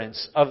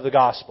furtherance of the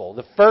gospel.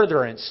 The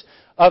furtherance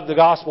of the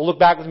gospel. Look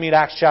back with me at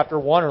Acts chapter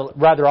 1, or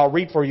rather I'll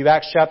read for you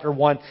Acts chapter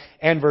 1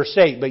 and verse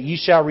 8. But ye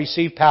shall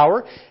receive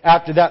power.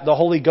 After that the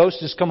Holy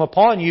Ghost is come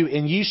upon you,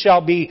 and ye shall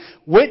be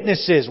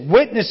witnesses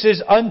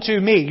unto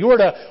me. You're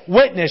to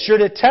witness, you're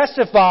to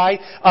testify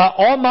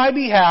on my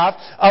behalf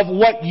of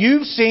what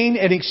you've seen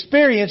and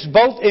experienced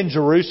both in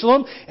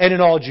Jerusalem and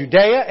in all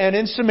Judea and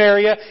in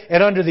Samaria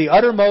and under the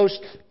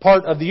uttermost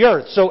part of the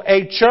earth. So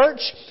a church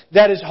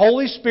that is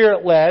Holy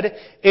Spirit led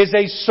is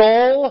a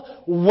soul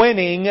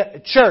winning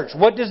church.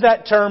 What does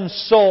that term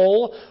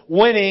soul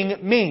winning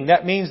mean?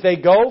 That means they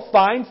go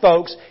find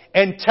folks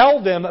and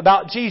tell them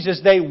about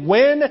Jesus. They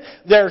win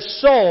their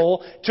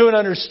soul to an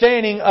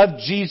understanding of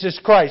Jesus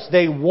Christ.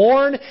 They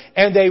warn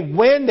and they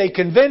win, they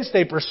convince,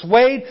 they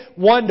persuade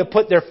one to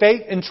put their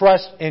faith and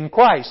trust in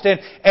Christ. And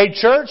a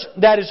church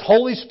that is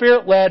Holy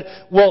Spirit led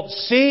will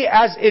see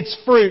as its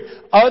fruit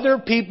other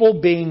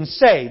people being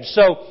saved.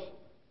 So,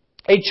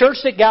 a church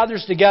that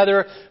gathers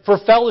together for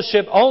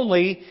fellowship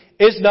only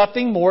is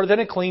nothing more than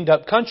a cleaned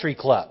up country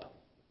club.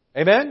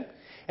 Amen?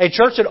 A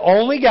church that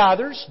only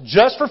gathers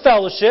just for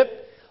fellowship,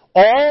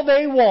 all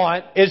they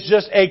want is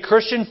just a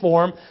Christian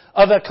form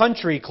of a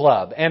country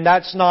club. And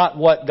that's not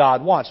what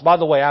God wants. By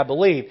the way, I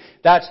believe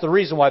that's the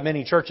reason why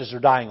many churches are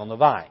dying on the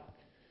vine.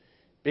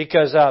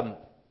 Because,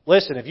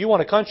 listen, if you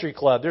want a country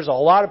club, there's a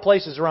lot of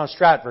places around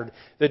Stratford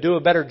that do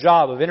a better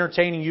job of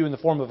entertaining you in the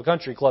form of a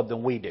country club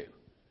than we do.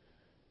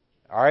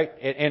 All right?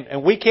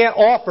 And we can't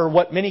offer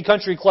what many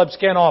country clubs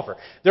can offer.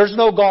 There's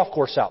no golf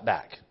course out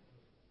back.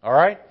 All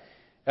right?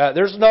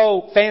 There's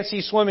no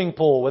fancy swimming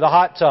pool with a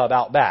hot tub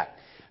out back.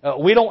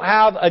 We don't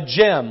have a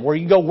gym where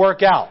you can go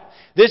work out.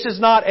 This is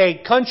not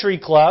a country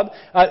club.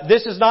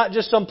 This is not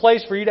just some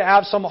place for you to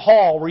have some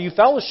hall where you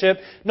fellowship.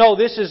 No,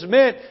 this is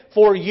meant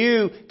for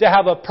you to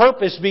have a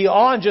purpose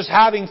beyond just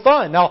having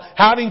fun. Now,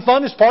 having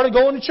fun is part of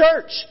going to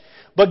church.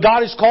 But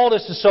God has called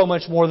us to so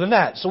much more than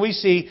that. So we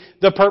see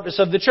the purpose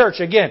of the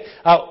church. Again,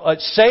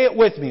 say it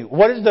with me.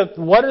 What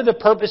are the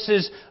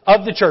purposes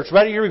of the church?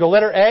 Ready? Here we go.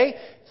 Letter A,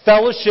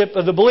 fellowship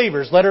of the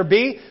believers. Letter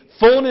B,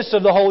 fullness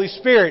of the Holy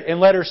Spirit. And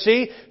letter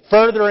C,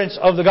 furtherance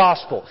of the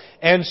gospel.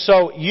 And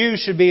so you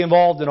should be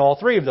involved in all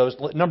three of those.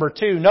 Number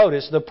 2,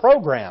 notice the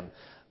program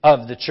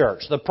of the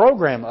church. The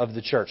program of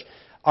the church.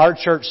 Our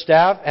church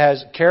staff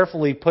has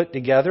carefully put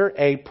together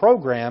a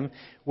program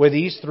with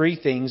these 3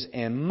 things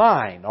in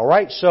mind. All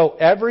right? So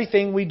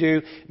everything we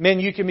do,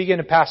 men, you can begin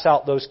to pass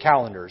out those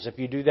calendars. If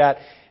you do that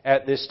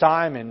at this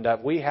time, and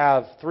we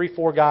have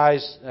 3-4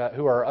 guys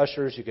who are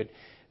ushers,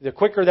 the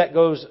quicker that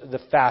goes, the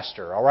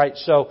faster. All right?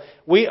 So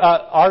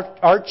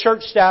our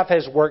church staff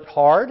has worked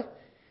hard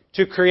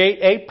to create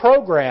a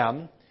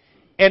program,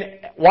 and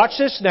watch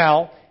this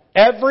now.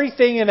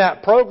 Everything in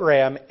that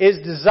program is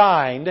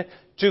designed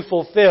to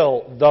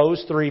fulfill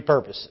those 3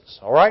 purposes.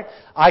 All right?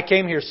 I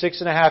came here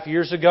 6.5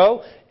 years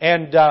ago,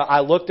 and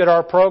I looked at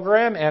our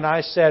program, and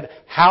I said,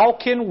 how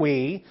can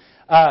we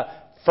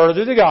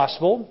further the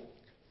gospel,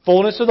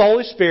 fullness of the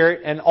Holy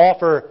Spirit, and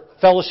offer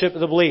fellowship of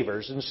the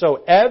believers? And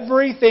so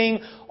everything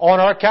on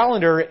our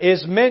calendar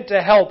is meant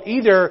to help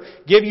either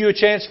give you a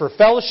chance for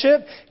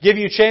fellowship, give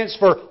you a chance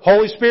for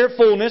Holy Spirit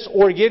fullness,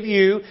 or give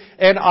you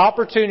an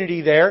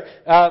opportunity there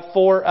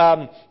for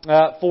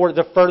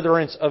the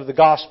furtherance of the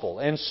gospel.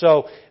 And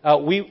so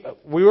we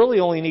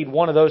really only need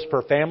one of those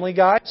per family,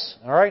 guys.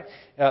 All right?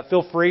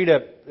 Feel free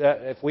to,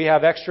 if we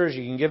have extras,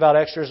 you can give out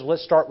extras.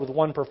 Let's start with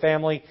one per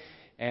family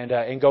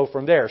and go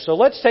from there. So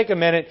let's take a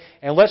minute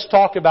and let's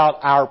talk about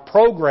our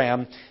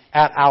program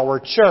at our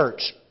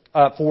church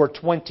for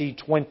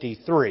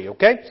 2023,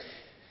 okay?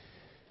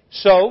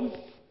 So,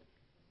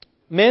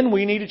 men,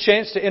 we need a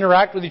chance to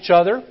interact with each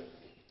other,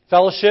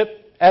 fellowship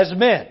as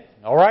men,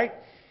 all right?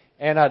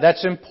 And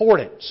that's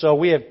important. So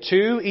we have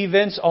 2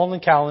 events on the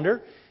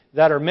calendar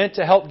that are meant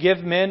to help give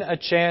men a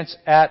chance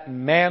at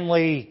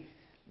manly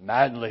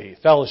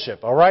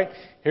fellowship, all right?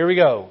 Here we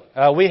go.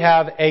 We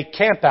have a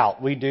camp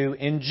out we do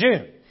in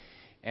June.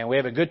 And we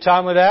have a good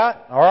time with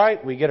that. All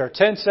right. We get our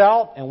tents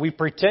out and we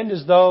pretend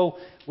as though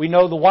we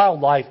know the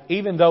wildlife,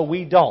 even though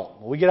we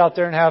don't. We get out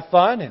there and have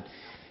fun.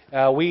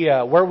 And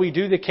where we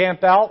do the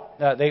camp out,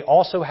 they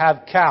also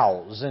have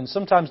cows. And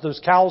sometimes those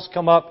cows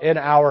come up in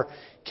our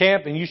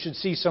camp, and you should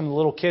see some of the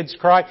little kids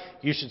cry.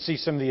 You should see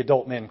some of the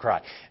adult men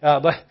cry.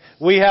 But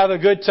we have a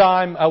good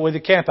time with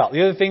the camp out.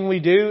 The other thing we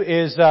do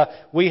is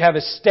we have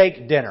a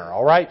steak dinner,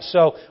 all right?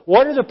 So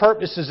what are the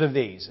purposes of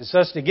these? It's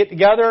us to get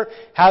together,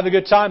 have a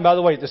good time. By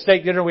the way, at the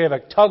steak dinner, we have a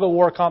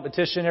tug-of-war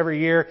competition every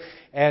year,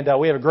 and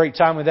we have a great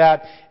time with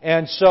that.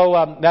 And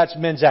so that's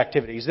men's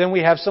activities. Then we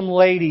have some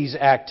ladies'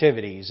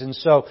 activities. And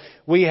so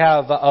we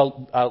have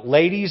a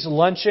ladies'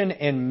 luncheon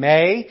in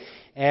May.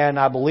 And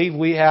I believe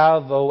we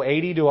have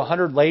 80 to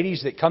 100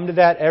 ladies that come to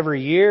that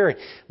every year.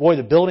 Boy,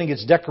 the building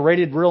gets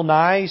decorated real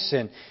nice,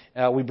 and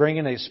we bring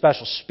in a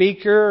special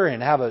speaker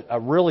and have a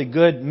really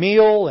good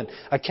meal and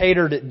a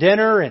catered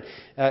dinner,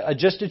 and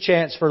just a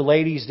chance for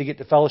ladies to get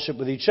to fellowship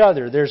with each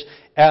other. There's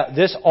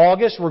this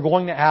August we're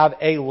going to have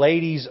a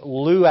ladies'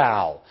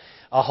 luau,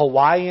 a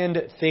Hawaiian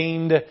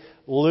themed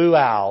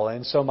luau.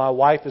 And so my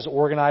wife is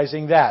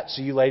organizing that.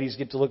 So you ladies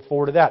get to look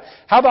forward to that.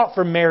 How about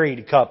for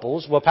married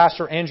couples? Well,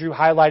 Pastor Andrew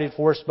highlighted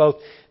for us both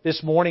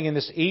this morning and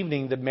this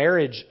evening the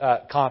marriage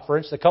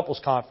conference, the couples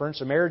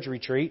conference, a marriage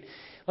retreat.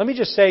 Let me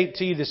just say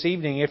to you this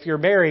evening, if you're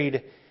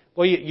married,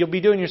 well, you'll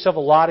be doing yourself a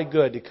lot of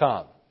good to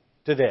come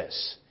to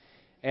this.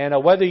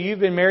 And whether you've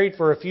been married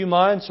for a few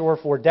months or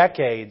for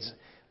decades,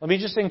 let me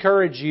just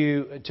encourage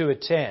you to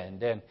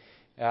attend. And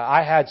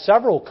I had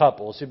several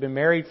couples who've been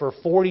married for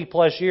 40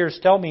 plus years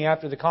tell me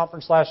after the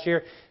conference last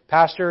year,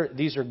 Pastor,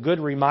 these are good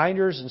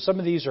reminders and some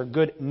of these are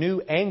good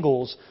new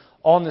angles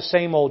on the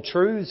same old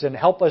truths and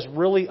help us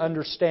really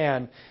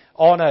understand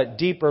on a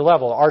deeper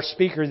level. Our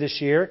speaker this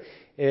year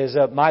is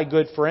my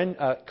good friend,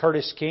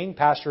 Curtis King,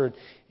 pastor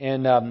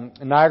in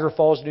Niagara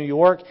Falls, New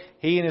York.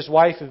 He and his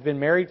wife have been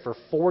married for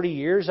 40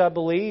 years, I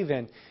believe,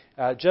 and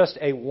just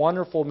a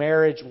wonderful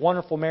marriage,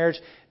 wonderful marriage.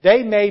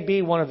 They may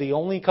be one of the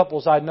only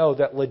couples I know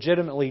that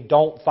legitimately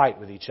don't fight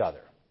with each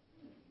other.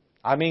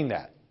 I mean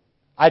that.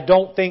 I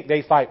don't think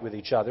they fight with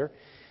each other.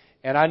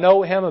 And I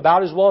know him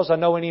about as well as I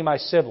know any of my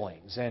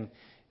siblings. And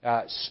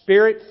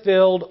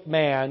Spirit-filled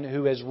man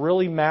who has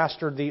really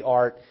mastered the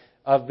art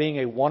of being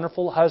a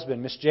wonderful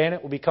husband. Miss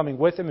Janet will be coming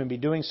with him and be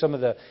doing some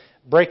of the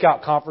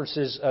breakout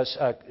conferences,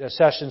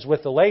 sessions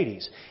with the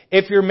ladies.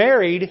 If you're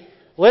married,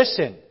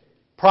 listen,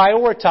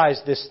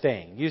 prioritize this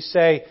thing. You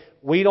say,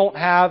 we don't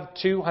have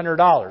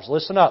 $200.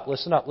 Listen up,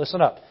 listen up,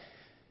 listen up.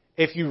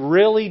 If you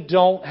really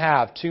don't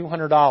have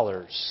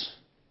 $200,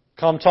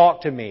 come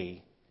talk to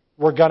me.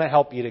 We're going to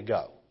help you to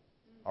go.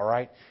 All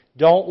right?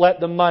 Don't let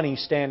the money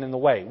stand in the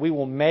way. We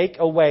will make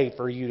a way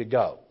for you to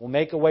go. We'll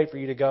make a way for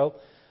you to go.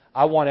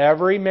 I want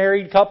every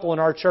married couple in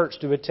our church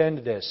to attend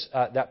to this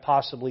that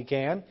possibly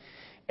can.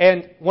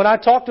 And when I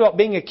talked about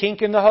being a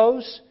kink in the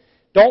hose,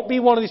 don't be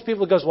one of these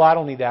people that goes, well, I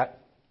don't need that.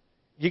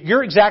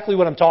 You're exactly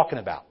what I'm talking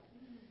about.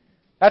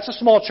 That's a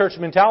small church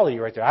mentality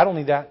right there. I don't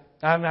need that.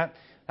 I'm not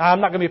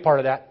going to be a part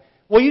of that.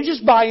 Well, you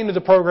just buy into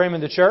the program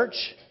in the church.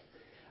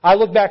 I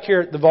look back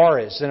here at the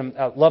Varas, and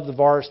I love the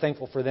Varas,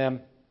 thankful for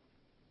them.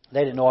 They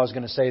didn't know I was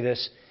going to say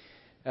this.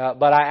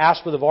 But I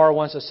asked with the Vara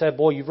once, I said,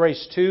 boy, you've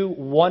raised two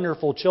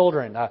wonderful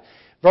children.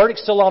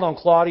 Verdict's still out on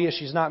Claudia.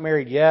 She's not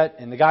married yet.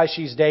 And the guy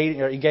she's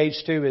dating or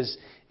engaged to is,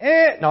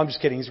 no, I'm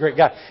just kidding. He's a great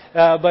guy.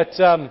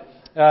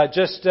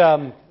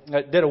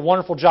 Did a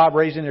wonderful job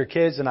raising their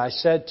kids. And I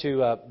said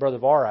to Brother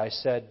Vara, I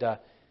said,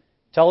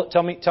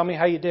 tell me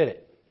how you did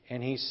it.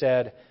 And he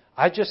said,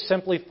 I just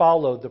simply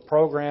followed the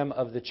program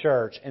of the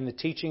church and the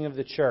teaching of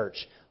the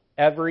church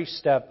every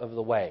step of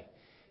the way.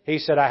 He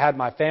said, I had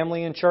my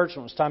family in church when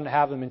it was time to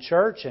have them in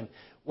church. And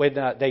when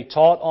they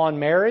taught on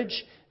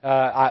marriage,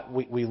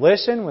 we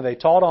listened. When they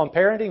taught on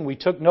parenting, we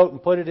took note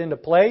and put it into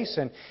place.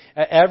 And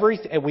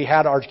we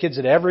had our kids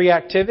at every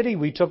activity.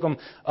 We took them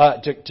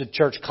to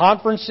church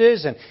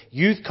conferences and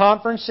youth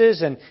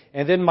conferences. And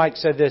then Mike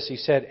said this. He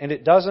said, and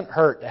it doesn't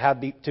hurt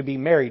to be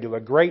married to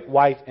a great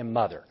wife and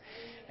mother.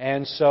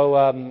 And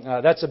so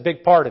that's a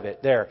big part of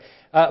it there.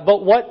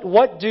 But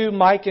what do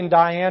Mike and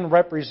Diane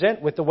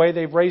represent with the way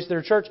they've raised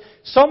their church?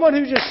 Someone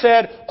who just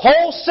said,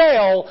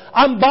 wholesale,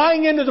 I'm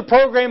buying into the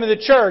program of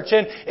the church.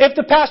 And if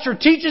the pastor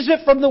teaches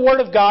it from the Word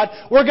of God,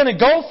 we're going to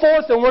go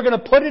forth and we're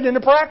going to put it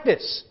into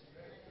practice.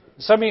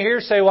 Some of you here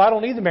say, well, I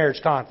don't need the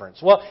marriage conference.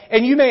 Well,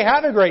 and you may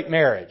have a great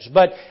marriage,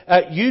 but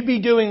you'd be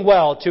doing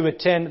well to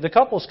attend the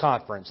couples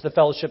conference, the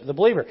Fellowship of the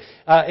Believer.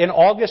 In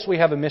August, we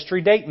have a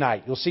mystery date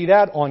night. You'll see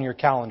that on your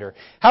calendar.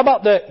 How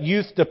about the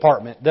youth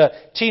department, the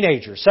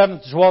teenagers,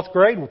 7th to 12th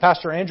grade, with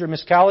Pastor Andrew and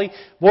Miss Callie?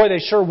 Boy, they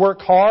sure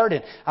work hard,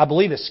 and I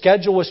believe a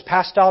schedule was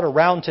passed out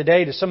around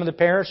today to some of the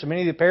parents, to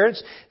many of the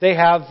parents. They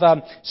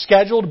have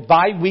scheduled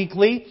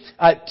bi-weekly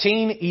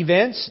teen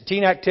events,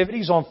 teen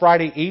activities on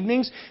Friday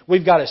evenings.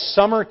 We've got a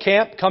summer camp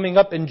coming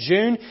up in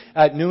June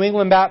at New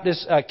England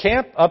Baptist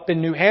Camp up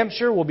in New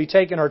Hampshire. We'll be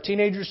taking our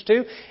teenagers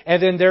to.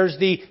 And then there's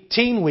the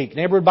Teen Week,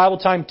 Neighborhood Bible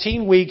Time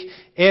Teen Week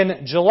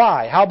in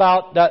July. How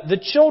about the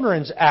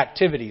children's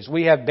activities?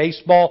 We have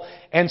baseball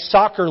and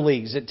soccer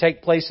leagues that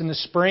take place in the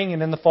spring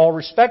and in the fall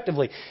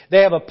respectively.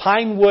 They have a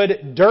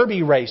Pinewood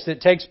Derby race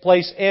that takes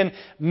place in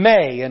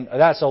May, and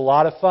that's a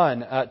lot of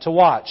fun to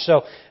watch.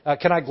 So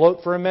can I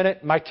gloat for a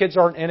minute? My kids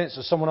aren't in it,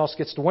 so someone else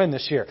gets to win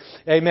this year.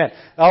 Amen.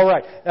 All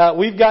right.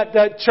 We've got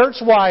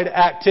church-wide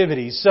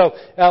activities. So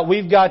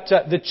we've got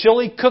the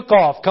chili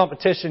cook-off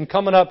competition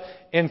coming up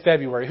in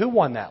February. Who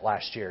won that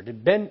last year?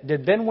 Did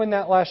Ben win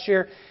that last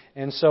year?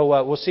 And so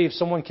we'll see if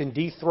someone can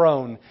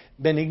dethrone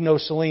Benigno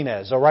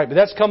Salinas. All right, but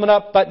that's coming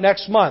up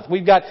next month.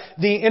 We've got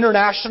the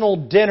International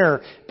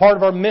Dinner, part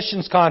of our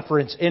missions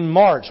conference in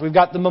March. We've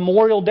got the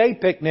Memorial Day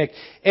picnic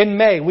in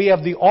May. We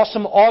have the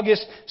awesome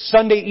August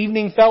Sunday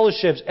evening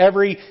fellowships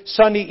every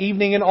Sunday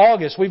evening in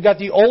August. We've got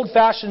the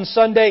old-fashioned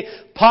Sunday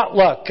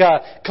potluck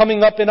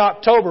coming up in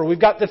October.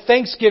 We've got the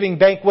Thanksgiving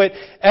banquet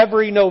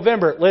every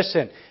November.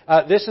 Listen,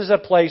 this is a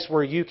place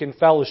where you can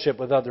fellowship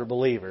with other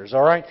believers,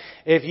 all right?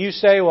 If you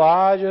say, well,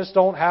 I just just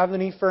don't have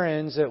any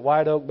friends at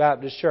White Oak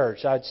Baptist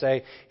Church. I'd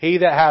say, he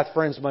that hath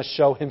friends must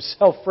show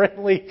himself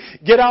friendly.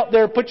 Get out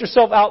there, put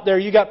yourself out there.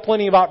 You got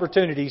plenty of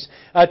opportunities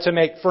to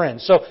make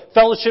friends. So,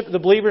 fellowship of the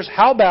believers.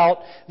 How about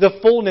the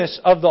fullness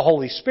of the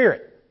Holy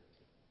Spirit?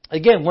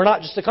 Again, we're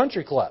not just a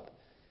country club.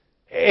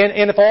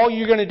 And if all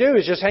you're going to do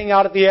is just hang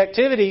out at the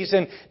activities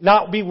and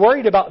not be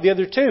worried about the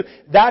other two,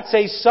 that's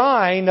a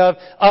sign of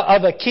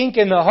a kink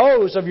in the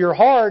hose of your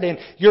heart, and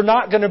you're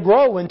not going to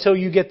grow until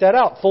you get that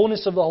out.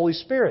 Fullness of the Holy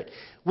Spirit.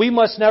 We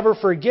must never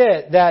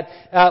forget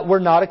that we're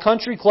not a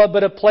country club,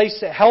 but a place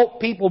to help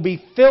people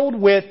be filled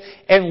with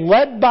and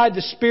led by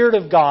the Spirit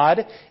of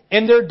God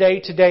in their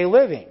day-to-day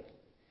living.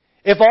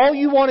 If all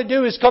you want to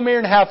do is come here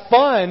and have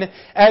fun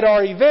at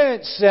our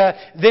events,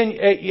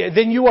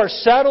 then you are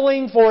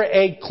settling for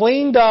a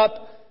cleaned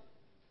up,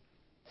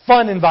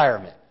 fun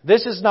environment.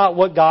 This is not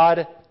what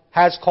God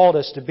has called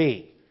us to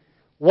be.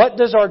 What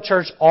does our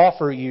church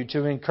offer you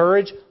to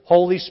encourage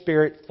Holy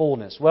Spirit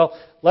fullness? Well,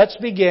 let's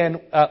begin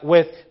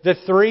with the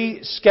 3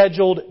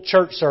 scheduled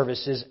church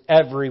services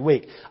every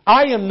week.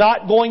 I am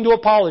not going to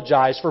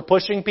apologize for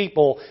pushing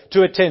people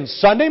to attend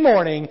Sunday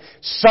morning,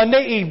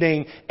 Sunday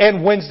evening,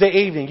 and Wednesday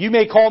evening. You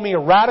may call me a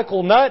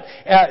radical nut.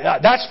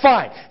 That's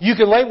fine. You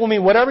can label me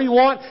whatever you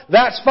want.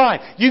 That's fine.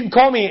 You can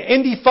call me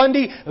an indie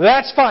fundy.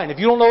 That's fine. If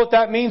you don't know what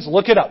that means,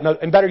 look it up. No,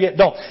 and better yet,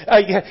 don't.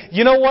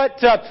 You know what?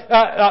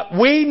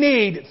 We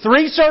need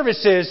 3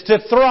 services to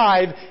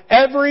thrive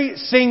every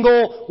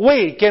single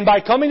week. And by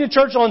coming to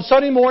church on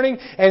Sunday morning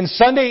and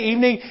Sunday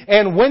evening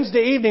and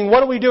Wednesday evening,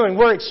 what are we doing?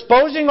 We're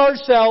exposing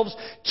ourselves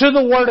to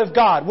the Word of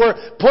God.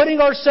 We're putting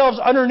ourselves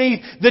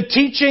underneath the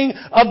teaching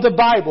of the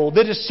Bible,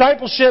 the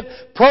discipleship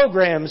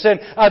programs, and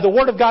the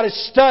Word of God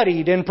is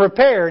studied and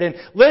prepared. And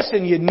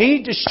listen, you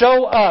need to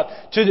show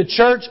up to the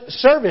church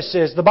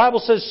services. The Bible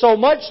says so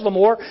much the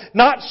more,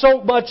 not so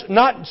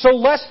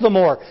less the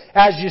more,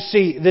 as you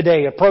see the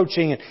day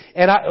approaching.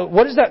 And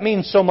what does that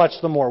mean, so much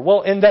the more?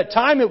 Well, in that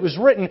time it was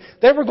written,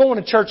 they were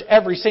going to church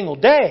every single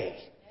day.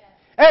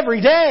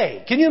 Every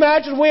day. Can you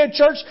imagine if we had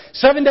church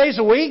 7 days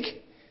a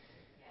week?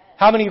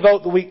 How many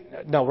vote the week?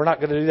 No, we're not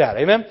going to do that.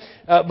 Amen?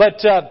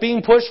 But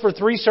being pushed for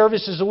 3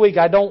 services a week,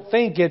 I don't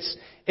think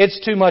it's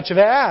too much of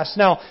an ask.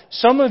 Now,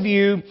 some of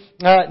you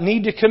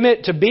need to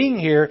commit to being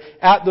here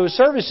at those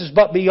services,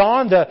 but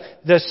beyond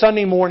the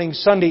Sunday morning,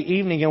 Sunday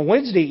evening, and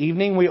Wednesday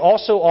evening, we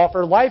also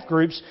offer life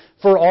groups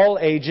for all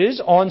ages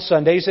on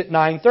Sundays at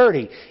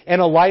 9:30.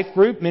 And a life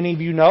group, many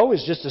of you know,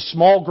 is just a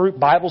small group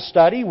Bible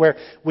study where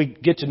we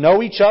get to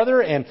know each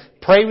other and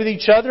pray with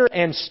each other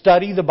and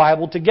study the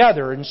Bible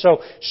together. And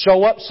so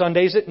show up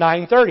Sundays at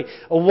 9:30.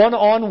 A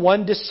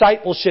one-on-one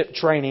discipleship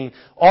training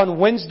on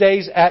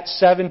Wednesdays at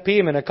 7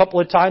 p.m. And a couple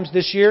of times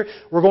this year,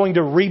 we're going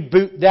to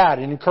reboot that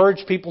and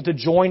encourage people to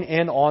join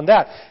in on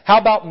that. How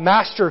about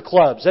Master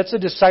Clubs? That's a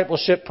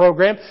discipleship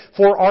program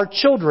for our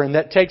children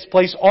that takes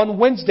place on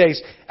Wednesdays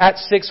at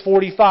 6:45.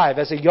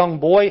 As a young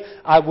boy,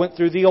 I went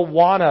through the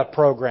Awana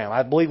program.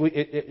 I believe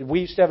we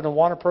used to have an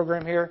Awana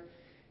program here.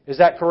 Is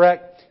that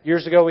correct?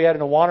 Years ago, we had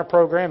an Awana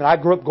program, and I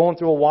grew up going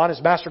through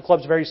Awanas. Master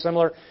Club's very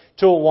similar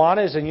to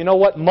Awanas. And you know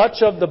what?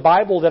 Much of the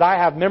Bible that I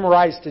have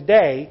memorized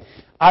today,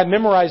 I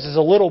memorized as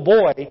a little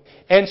boy.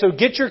 And so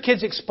get your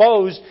kids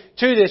exposed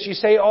to this. You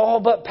say, oh,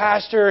 but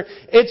Pastor,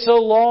 it's a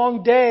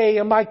long day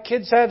and my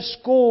kids have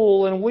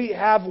school and we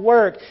have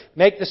work.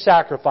 Make the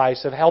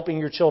sacrifice of helping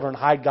your children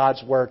hide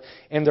God's Word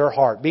in their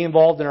heart. Be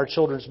involved in our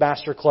Children's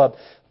Master Club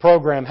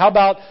program. How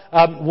about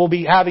we'll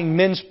be having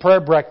men's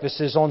prayer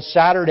breakfasts on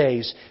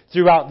Saturdays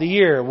throughout the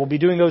year. We'll be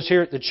doing those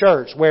here at the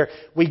church where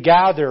we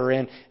gather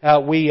and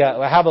we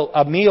have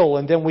a meal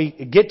and then we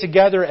get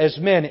together as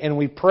men and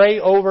we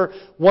pray over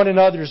one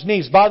another's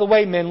needs. By the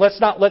way, men,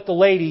 let's not let the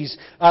ladies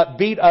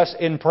beat us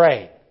in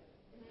praying.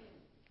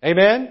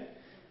 Amen?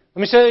 Let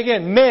me say it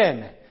again.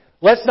 Men,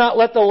 let's not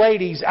let the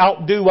ladies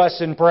outdo us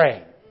in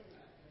praying.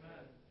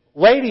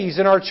 Ladies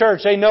in our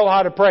church, they know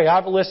how to pray.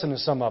 I've listened to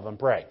some of them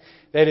pray.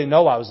 They didn't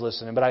know I was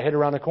listening, but I hid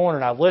around the corner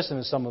and I've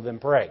listened to some of them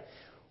pray.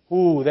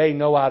 Ooh, they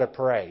know how to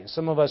pray.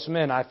 Some of us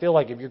men, I feel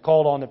like if you're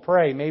called on to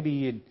pray, maybe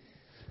you'd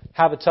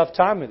have a tough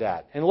time with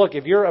that. And look,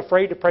 if you're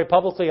afraid to pray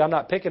publicly, I'm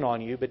not picking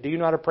on you, but do you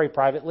know how to pray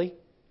privately?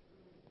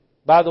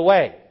 By the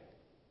way,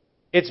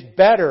 it's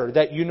better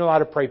that you know how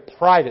to pray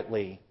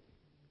privately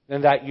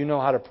than that you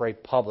know how to pray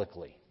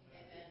publicly.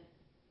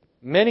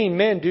 Many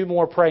men do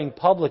more praying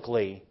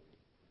publicly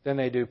than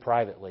they do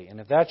privately. And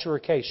if that's your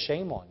case,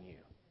 shame on you.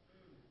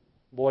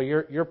 Boy,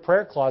 your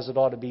prayer closet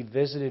ought to be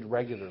visited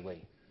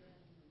regularly.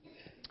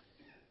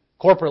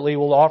 Corporately,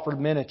 we'll offer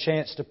men a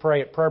chance to pray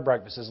at prayer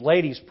breakfasts.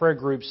 Ladies' prayer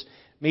groups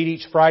meet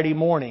each Friday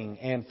morning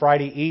and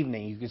Friday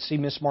evening. You can see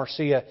Miss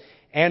Marcia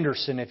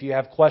Anderson if you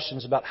have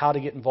questions about how to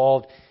get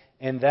involved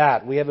in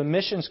that. We have a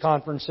missions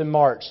conference in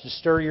March to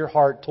stir your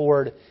heart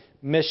toward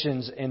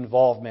missions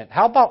involvement.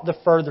 How about the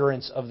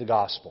furtherance of the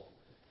gospel?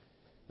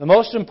 The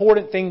most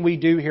important thing we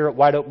do here at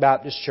White Oak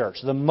Baptist Church,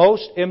 the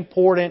most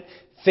important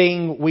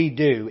thing we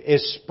do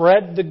is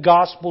spread the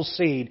gospel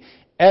seed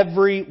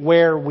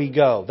everywhere we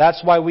go.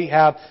 That's why we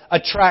have a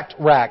tract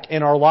rack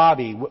in our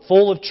lobby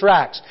full of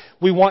tracts.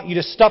 We want you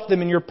to stuff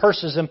them in your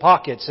purses and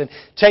pockets and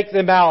take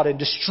them out and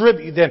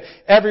distribute them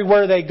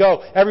everywhere they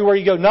go. Everywhere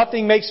you go.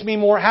 Nothing makes me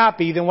more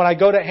happy than when I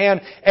go to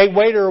hand a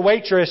waiter or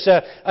waitress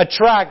a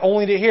tract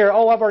only to hear,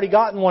 oh, I've already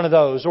gotten one of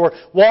those. Or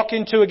walk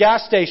into a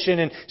gas station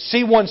and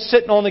see one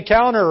sitting on the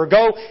counter, or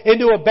go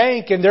into a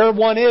bank and there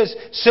one is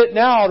sitting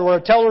out, or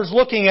a teller's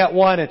looking at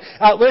one. And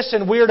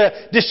listen, we're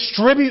to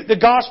distribute the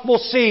gospel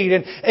seed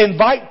and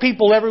invite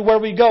people everywhere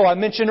we go. I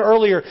mentioned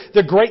earlier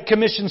the Great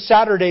Commission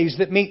Saturdays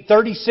that meet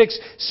 36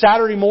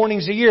 Saturday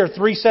mornings a year,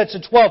 3 sets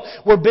of 12.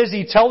 We're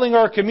busy telling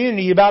our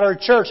community about our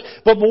church,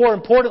 but more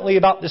importantly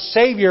about the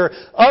Savior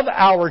of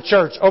our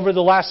church. Over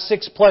the last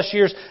 6+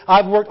 years,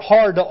 I've worked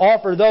hard to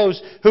offer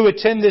those who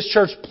attend this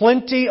church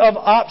plenty of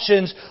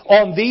options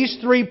on these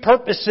 3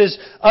 purposes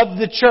of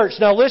the church.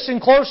 Now listen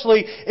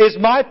closely. Is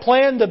my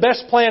plan the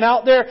best plan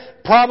out there?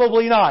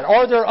 Probably not.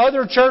 Are there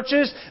other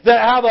churches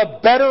that have a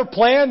better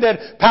plan than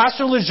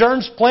Pastor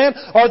Lejeune's plan?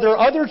 Are there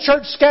other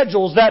church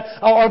schedules that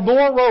are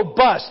more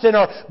robust and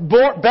are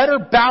better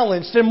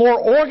balanced and more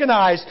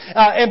organized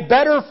and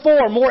better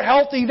form, more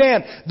healthy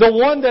than the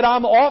one that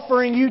I'm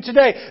offering you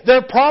today?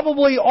 There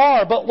probably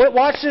are, but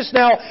watch this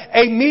now.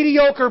 A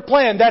mediocre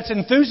plan that's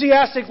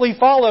enthusiastically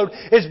followed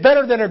is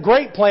better than a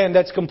great plan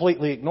that's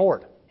completely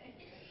ignored.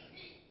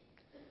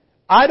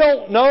 I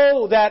don't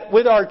know that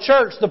with our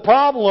church the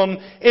problem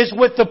is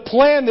with the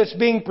plan that's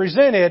being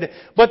presented,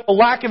 but the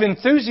lack of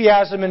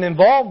enthusiasm and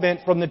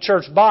involvement from the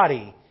church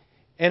body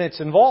and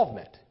its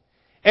involvement.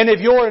 And if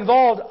you're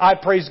involved, I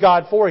praise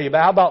God for you.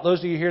 But how about those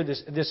of you here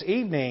this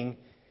evening?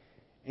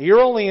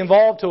 You're only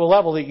involved to a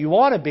level that you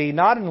want to be,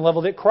 not in the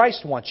level that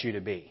Christ wants you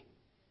to be.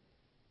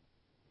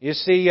 You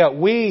see,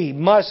 we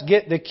must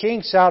get the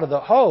kinks out of the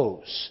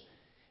hose.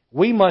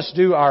 We must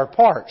do our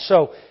part.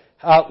 So,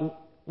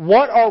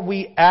 what are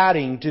we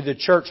adding to the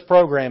church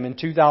program in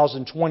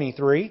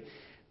 2023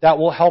 that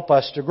will help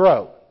us to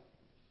grow?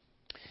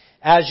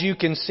 As you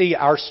can see,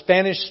 our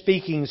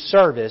Spanish-speaking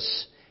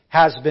service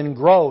has been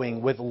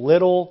growing with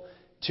little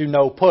to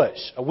no push.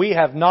 We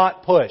have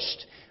not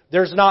pushed.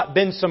 There's not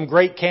been some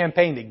great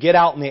campaign to get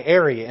out in the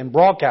area and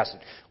broadcast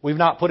it. We've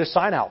not put a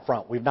sign out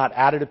front. We've not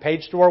added a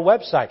page to our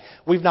website.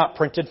 We've not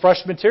printed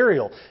fresh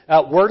material.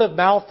 Word of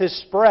mouth is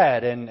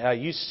spread,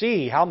 and you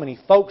see how many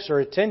folks are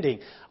attending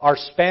our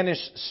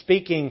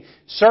Spanish-speaking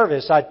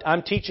service.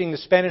 I'm teaching the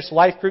Spanish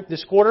life group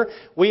this quarter.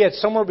 We had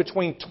somewhere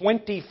between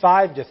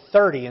 25 to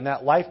 30 in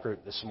that life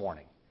group this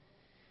morning.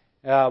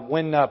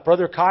 When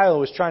Brother Kyle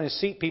was trying to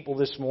seat people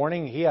this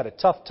morning, he had a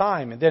tough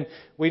time. And then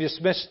we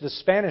dismissed the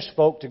Spanish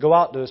folk to go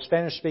out to a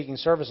Spanish-speaking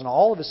service, and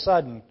all of a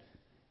sudden,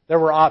 there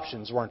were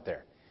options, weren't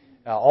there?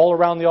 All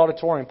around the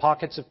auditorium,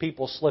 pockets of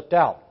people slipped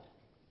out.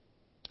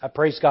 I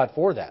praise God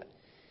for that.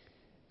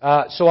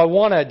 So I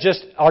want to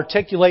just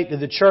articulate to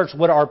the church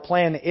what our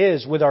plan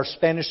is with our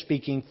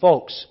Spanish-speaking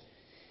folks.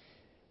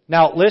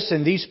 Now,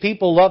 listen, these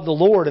people love the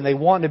Lord and they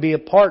want to be a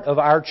part of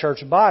our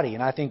church body,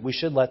 and I think we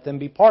should let them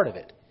be part of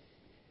it.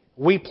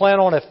 We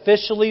plan on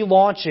officially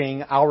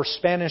launching our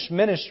Spanish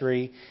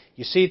ministry.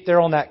 You see it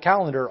there on that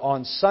calendar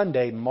on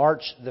Sunday,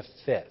 March the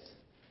 5th.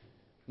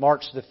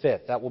 March the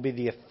 5th. That will be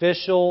the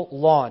official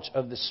launch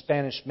of the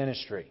Spanish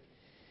ministry.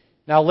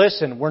 Now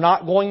listen, we're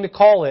not going to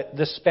call it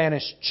the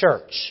Spanish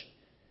church.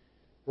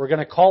 We're going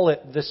to call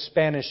it the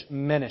Spanish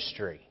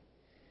ministry.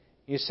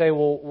 You say,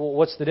 well,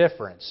 what's the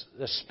difference?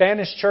 The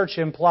Spanish church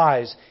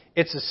implies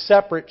it's a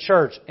separate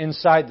church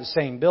inside the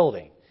same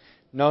building.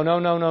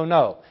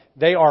 No.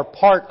 They are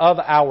part of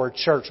our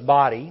church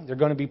body. They're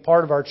going to be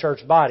part of our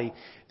church body.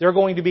 They're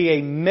going to be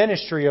a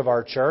ministry of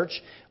our church,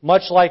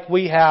 much like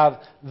we have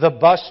the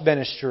bus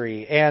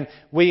ministry, and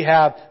we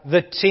have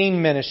the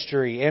teen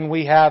ministry, and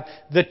we have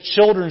the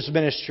children's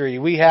ministry,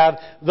 we have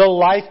the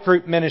life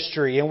group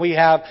ministry, and we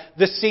have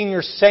the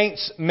senior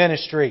saints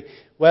ministry.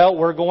 Well,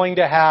 we're going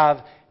to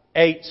have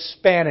a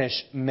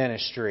Spanish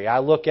ministry. I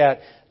look at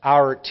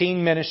our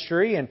teen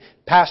ministry, and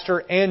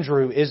Pastor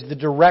Andrew is the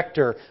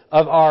director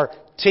of our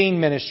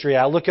teen ministry.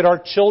 I look at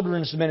our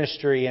children's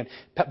ministry, and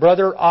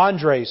Brother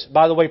Andres,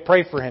 by the way,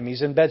 pray for him.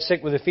 He's in bed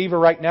sick with a fever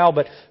right now,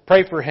 but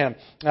pray for him.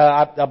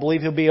 I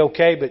believe he'll be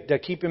okay,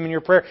 but keep him in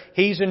your prayer.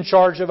 He's in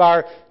charge of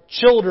our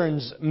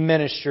children's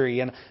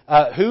ministry. And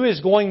who is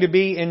going to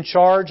be in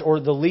charge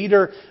or the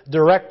leader,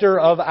 director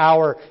of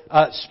our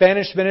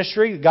Spanish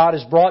ministry? God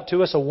has brought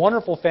to us a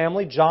wonderful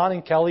family, John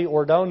and Kelly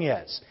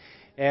Ordonez.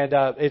 And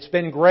it's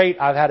been great.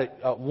 I've had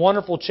a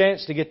wonderful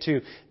chance to get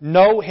to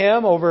know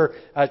him over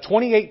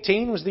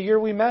 2018 was the year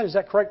we met. Is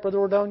that correct, Brother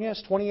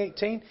Ordonez?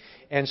 2018?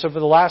 And so for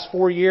the last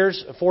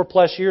 4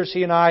 plus years,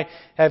 he and I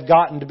have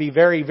gotten to be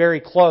very, very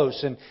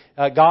close. And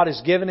God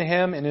has given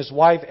him and his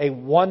wife a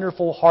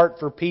wonderful heart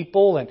for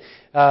people. And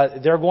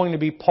they're going to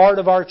be part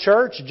of our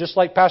church, just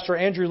like Pastor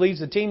Andrew leads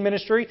the teen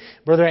ministry,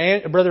 Brother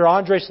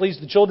Andres leads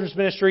the children's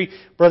ministry,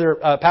 Brother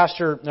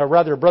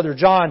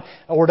John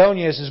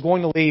Ordonez is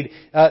going to lead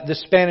the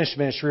Spanish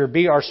ministry or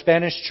be our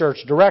Spanish church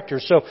director.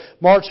 So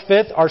March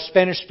 5th, our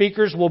Spanish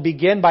speakers will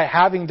begin by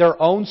having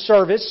their own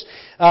service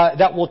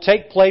that will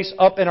take place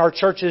up in our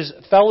church's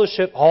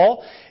fellowship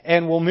hall.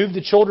 And we'll move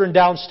the children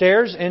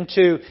downstairs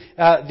into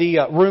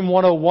the room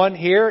 101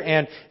 here,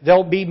 and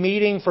they'll be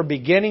meeting from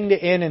beginning to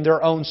end in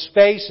their own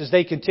space as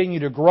they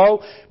continue to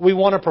grow. We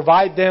want to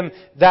provide them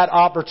that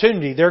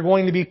opportunity. They're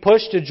going to be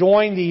pushed to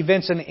join the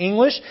events in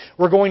English.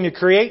 We're going to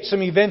create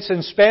some events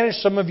in Spanish.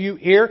 Some of you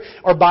here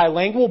are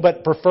bilingual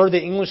but prefer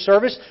the English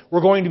service.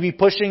 We're going to be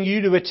pushing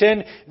you to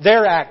attend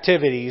their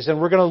activities,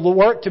 and we're going to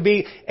work to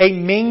be a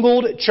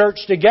mingled church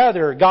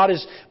together. God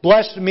has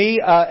blessed me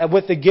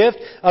with the gift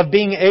of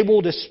being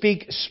able to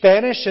speak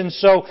Spanish, and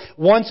so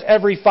once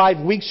every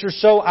 5 weeks or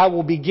so I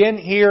will begin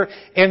here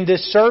in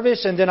this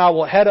service, and then I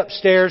will head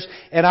upstairs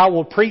and I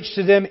will preach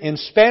to them in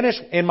Spanish.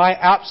 In my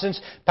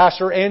absence,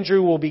 Pastor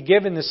Andrew will be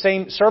given the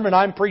same sermon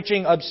I'm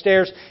preaching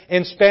upstairs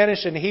in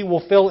Spanish, and he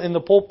will fill in the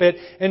pulpit,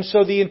 and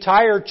so the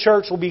entire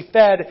church will be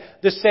fed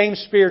the same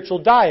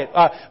spiritual diet.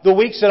 The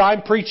weeks that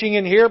I'm preaching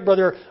in here,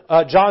 Brother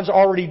John's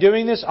already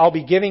doing this. I'll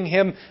be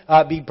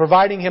be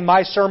providing him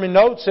my sermon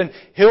notes, and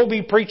he'll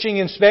be preaching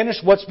in Spanish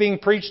what's being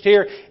preached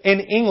here in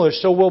English.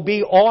 So we'll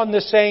be on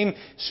the same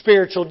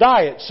spiritual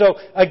diet. So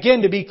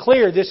again, to be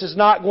clear, this is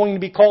not going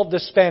to be called the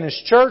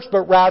Spanish church,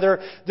 but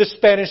rather the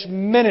Spanish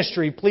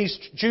ministry. Please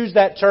choose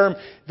that term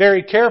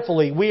very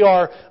carefully. We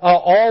are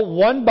all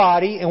one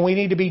body, and we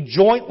need to be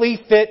jointly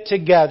fit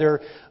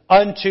together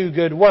unto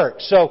good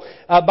works. So,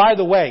 by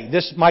the way,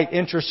 this might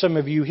interest some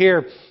of you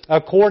here.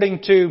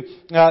 According to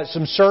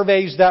some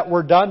surveys that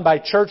were done by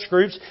church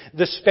groups,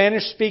 the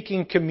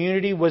Spanish-speaking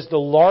community was the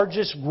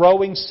largest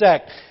growing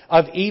sect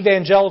of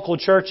evangelical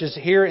churches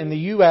here in the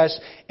U.S.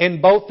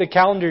 in both the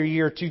calendar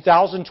year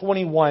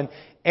 2021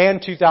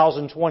 and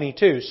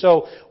 2022.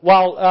 So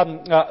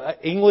while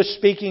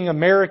English-speaking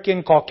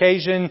American,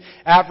 Caucasian,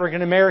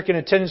 African-American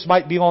attendance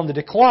might be on the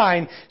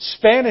decline,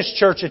 Spanish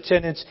church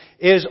attendance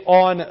is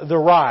on the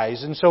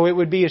rise. And so it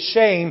would be a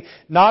shame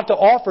not to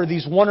offer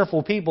these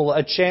wonderful people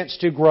a chance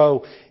to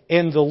grow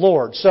in the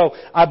Lord. So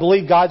I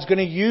believe God's going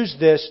to use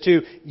this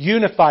to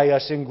unify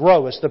us and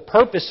grow us. The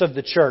purpose of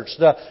the church,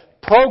 the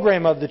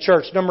program of the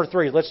church. Number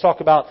 3, let's talk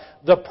about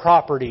the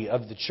property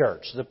of the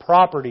church. The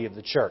property of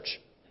the church.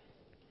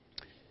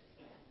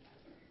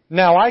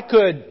 Now,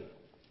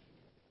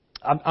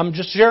 I'm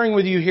just sharing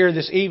with you here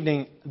this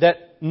evening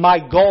that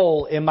my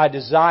goal and my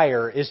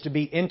desire is to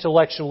be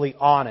intellectually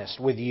honest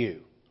with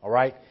you.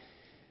 Alright?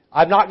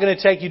 I'm not going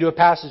to take you to a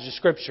passage of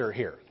Scripture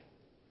here.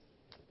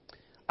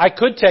 I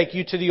could take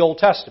you to the Old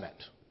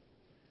Testament,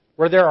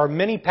 where there are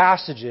many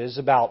passages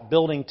about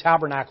building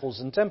tabernacles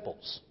and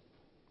temples.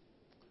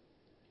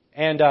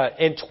 And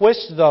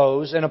twist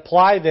those and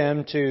apply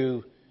them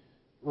to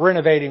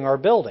renovating our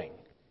building.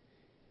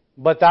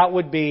 But that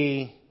would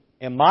be,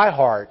 in my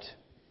heart,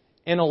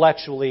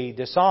 intellectually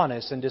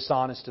dishonest and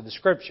dishonest to the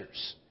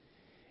Scriptures.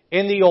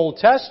 In the Old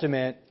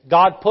Testament,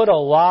 God put a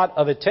lot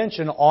of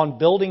attention on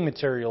building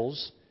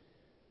materials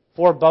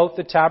for both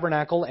the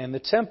tabernacle and the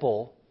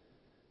temple.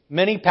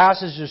 Many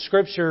passages of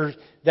Scripture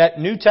that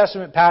New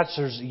Testament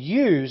pastors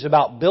use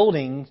about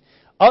building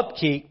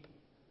upkeep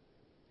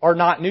are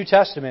not New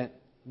Testament.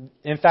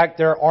 In fact,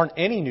 there aren't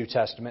any New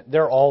Testament.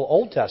 They're all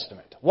Old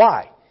Testament.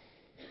 Why?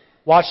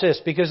 Watch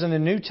this. Because in the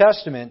New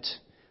Testament,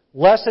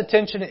 less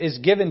attention is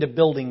given to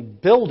building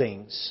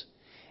buildings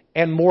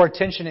and more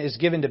attention is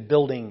given to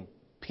building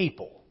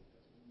people.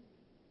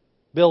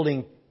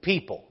 Building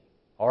people.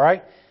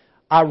 Alright?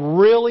 I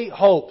really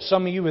hope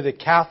some of you with a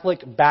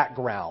Catholic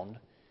background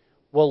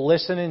will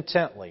listen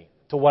intently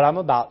to what I'm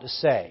about to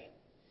say.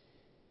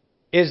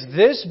 Is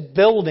this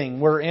building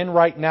we're in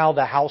right now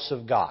the house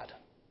of God?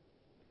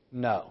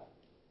 No.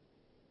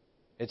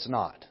 It's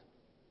not.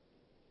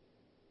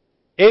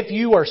 If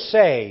you are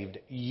saved,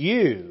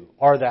 you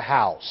are the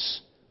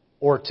house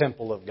or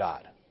temple of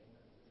God.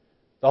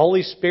 The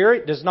Holy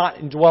Spirit does not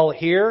indwell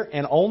here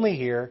and only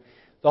here.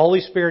 The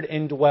Holy Spirit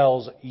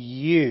indwells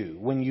you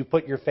when you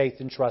put your faith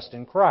and trust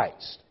in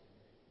Christ.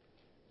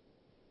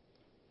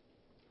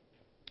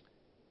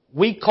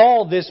 We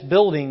call this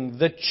building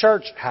the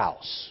church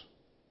house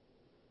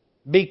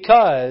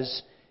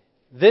because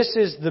this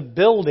is the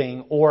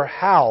building or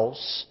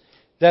house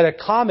that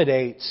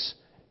accommodates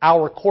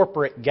our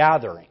corporate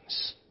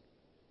gatherings.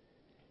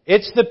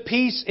 It's the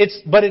piece,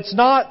 but it's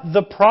not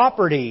the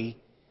property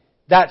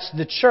that's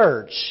the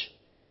church.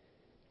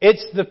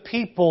 It's the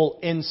people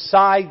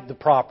inside the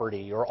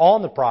property or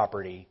on the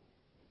property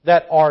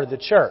that are the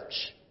church.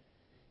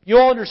 You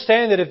all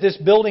understand that if this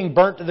building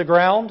burnt to the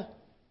ground,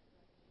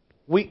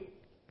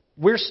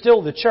 we're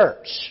still the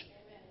church.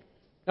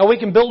 Now we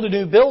can build a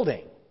new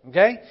building,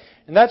 okay?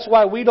 And that's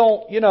why we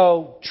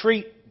don't,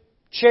 treat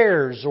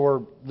chairs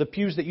or the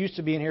pews that used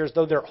to be in here as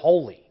though they're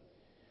holy.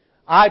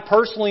 I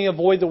personally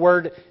avoid the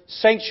word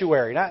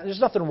sanctuary. Now, there's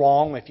nothing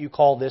wrong if you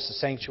call this a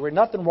sanctuary.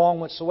 Nothing wrong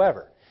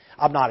whatsoever.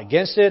 I'm not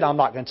against it. I'm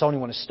not going to tell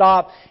anyone to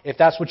stop. If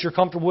that's what you're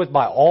comfortable with,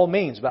 by all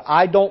means. But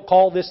I don't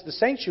call this the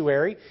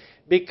sanctuary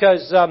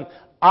because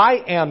I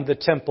am the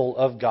temple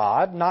of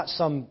God, not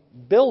some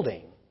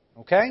building.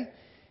 Okay?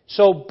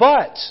 So,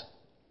 but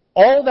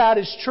all that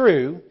is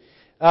true.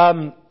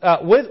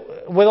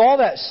 With all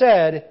that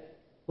said,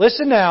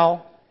 listen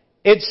now,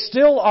 it's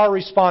still our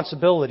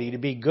responsibility to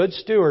be good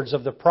stewards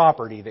of the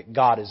property that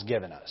God has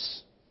given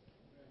us.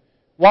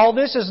 While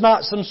this is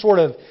not some sort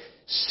of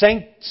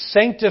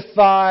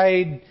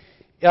sanctified,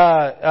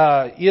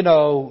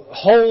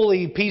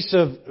 holy piece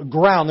of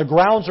ground, the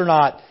grounds are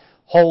not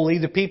holy,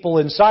 the people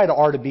inside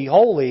are to be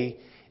holy,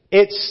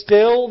 it's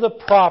still the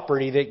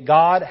property that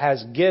God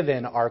has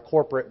given our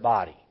corporate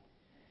body.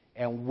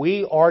 And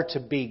we are to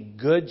be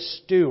good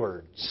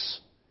stewards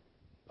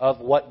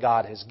of what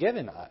God has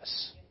given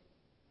us.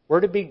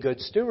 We're to be good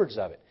stewards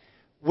of it.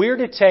 We're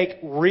to take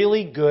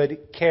really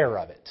good care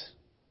of it.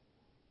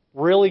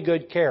 Really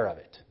good care of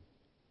it.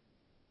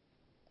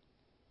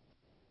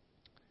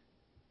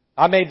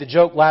 I made the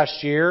joke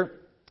last year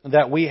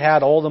that we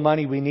had all the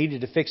money we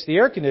needed to fix the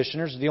air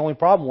conditioners. The only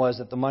problem was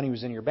that the money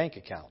was in your bank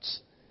accounts.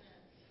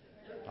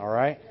 All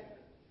right?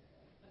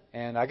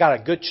 And I got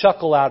a good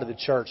chuckle out of the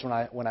church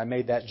when I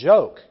made that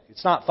joke.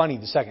 It's not funny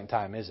the second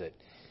time, is it?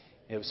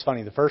 It was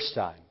funny the first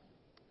time.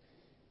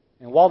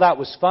 And while that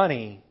was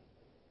funny,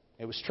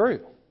 it was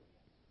true.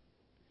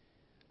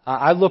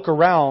 I look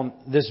around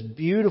this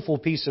beautiful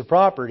piece of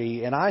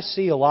property and I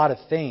see a lot of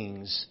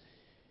things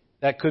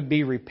that could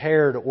be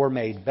repaired or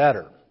made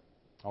better.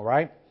 All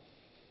right?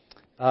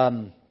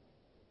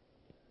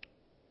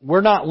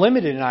 We're not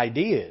limited in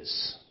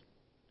ideas.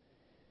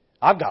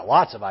 I've got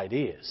lots of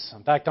ideas.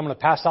 In fact, I'm going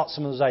to pass out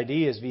some of those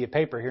ideas via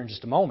paper here in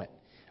just a moment.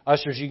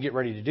 Ushers, you get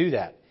ready to do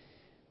that.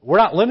 We're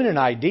not limited in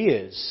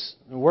ideas.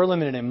 We're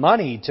limited in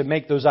money to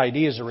make those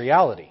ideas a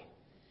reality.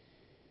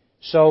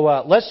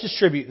 So let's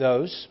distribute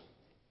those.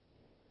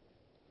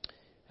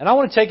 And I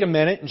want to take a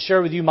minute and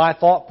share with you my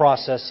thought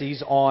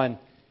processes on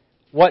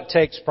what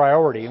takes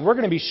priority. And we're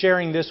going to be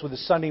sharing this with the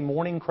Sunday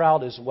morning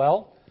crowd as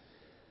well.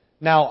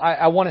 Now,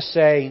 I want to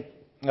say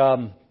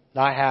I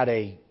had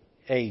a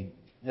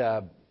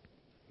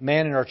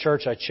man in our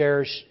church, I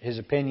cherish his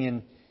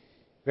opinion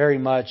very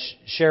much,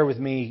 share with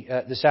me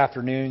this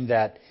afternoon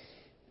that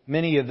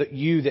many of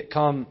you that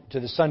come to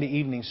the Sunday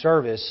evening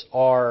service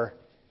are,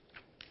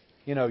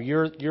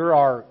 you're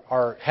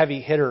our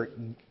heavy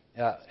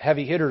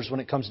hitters when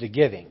it comes to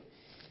giving.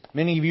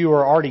 Many of you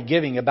are already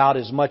giving about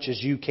as much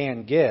as you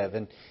can give.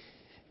 And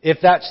if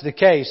that's the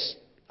case,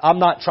 I'm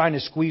not trying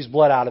to squeeze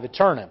blood out of a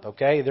turnip,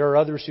 okay? There are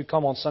others who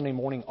come on Sunday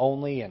morning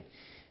only, and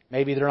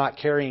maybe they're not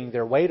carrying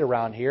their weight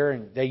around here,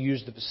 and they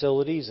use the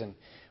facilities, and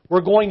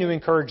we're going to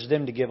encourage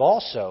them to give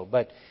also.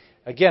 But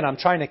again, I'm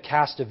trying to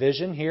cast a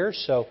vision here,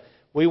 so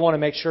we want to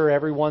make sure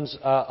everyone's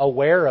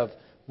aware of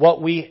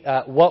what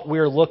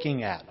we're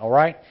looking at. All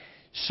right.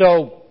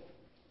 So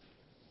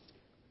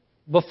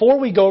before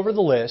we go over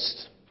the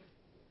list,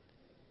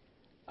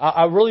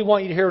 I really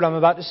want you to hear what I'm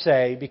about to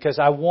say because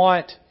I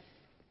want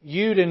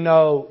you to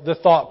know the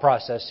thought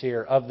process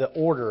here of the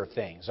order of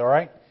things. All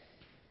right.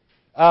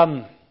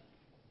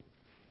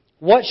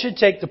 What should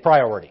take the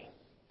priority?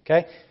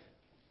 Okay.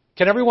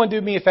 Can everyone do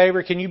me a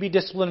favor? Can you be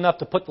disciplined enough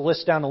to put the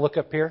list down and look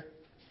up here?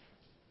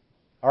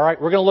 All right.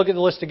 We're going to look at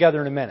the list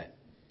together in a minute.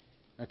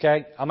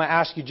 Okay. I'm going to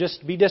ask you just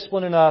to be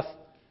disciplined enough.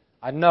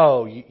 I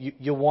know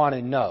you want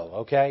to know.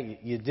 Okay.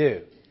 You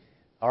do.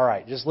 All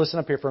right. Just listen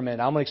up here for a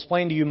minute. I'm going to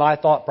explain to you my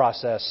thought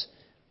process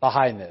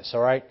behind this.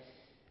 All right.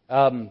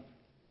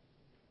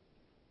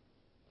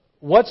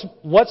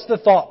 What's the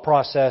thought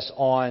process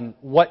on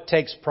what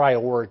takes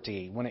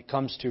priority when it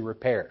comes to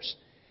repairs?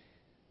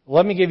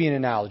 Let me give you an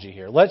analogy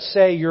here. Let's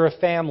say you're a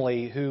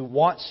family who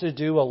wants to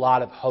do a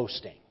lot of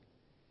hosting.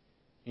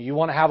 You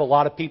want to have a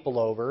lot of people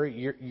over.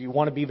 You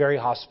want to be very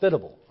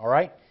hospitable, all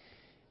right?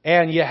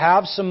 And you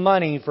have some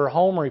money for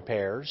home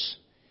repairs,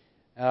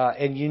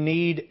 and you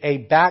need a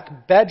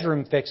back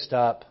bedroom fixed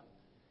up.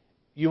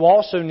 You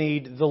also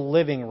need the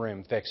living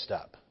room fixed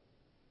up,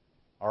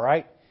 all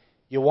right?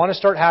 You want to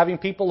start having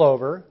people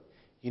over.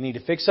 You need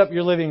to fix up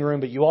your living room,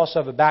 but you also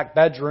have a back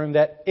bedroom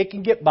that it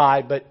can get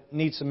by, but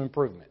needs some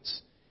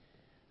improvements.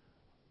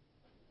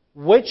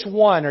 Which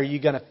one are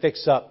you going to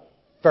fix up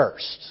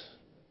first?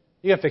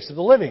 You're going to fix up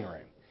the living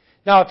room.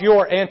 Now, if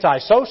you're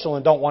antisocial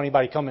and don't want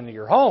anybody coming into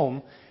your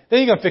home, then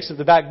you're going to fix up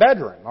the back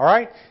bedroom, all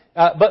right?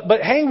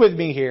 But hang with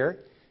me here.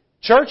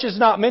 Church is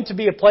not meant to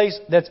be a place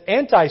that's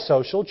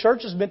antisocial.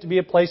 Church is meant to be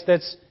a place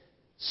that's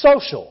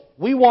social.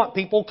 We want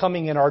people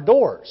coming in our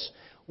doors.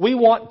 We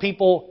want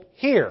people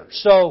here.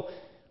 So,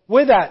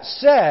 with that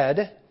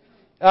said,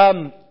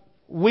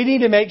 we need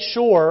to make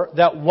sure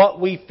that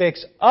what we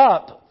fix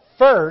up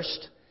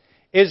first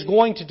is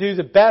going to do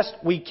the best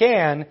we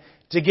can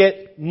to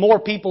get more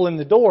people in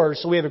the door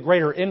so we have a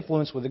greater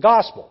influence with the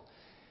gospel.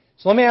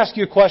 So let me ask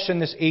you a question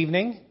this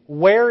evening.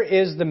 Where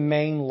is the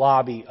main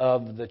lobby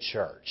of the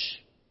church?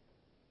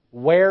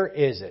 Where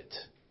is it?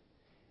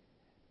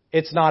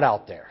 It's not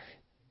out there.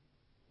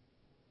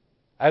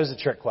 That was a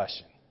trick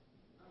question.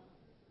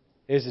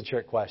 It is a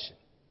trick question.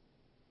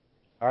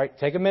 All right,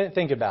 take a minute,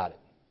 think about it.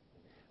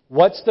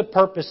 What's the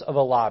purpose of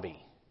a lobby?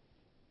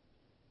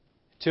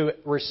 To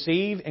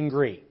receive and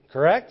greet,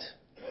 correct?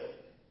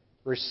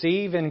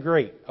 Receive and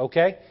greet,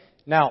 okay?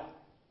 Now,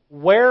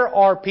 where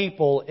are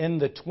people in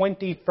the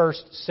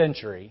 21st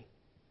century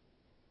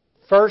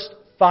first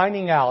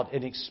finding out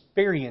and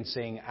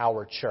experiencing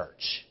our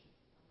church?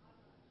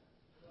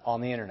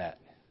 On the internet.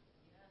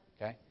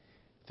 Okay?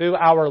 Through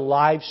our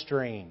live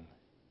stream.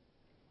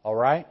 All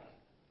right?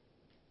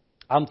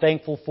 I'm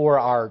thankful for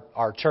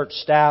our church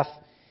staff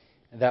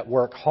that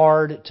work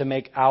hard to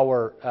make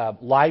our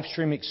live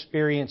stream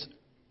experience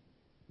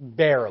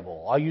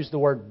bearable. I'll use the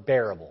word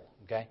bearable.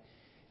 Okay?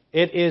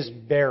 It is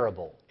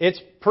bearable.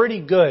 It's pretty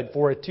good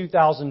for a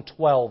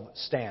 2012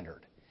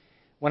 standard.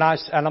 And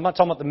I'm not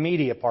talking about the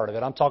media part of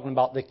it. I'm talking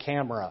about the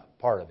camera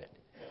part of it.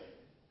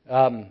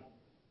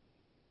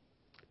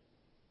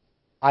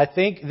 I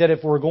think that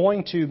if we're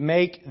going to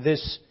make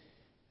this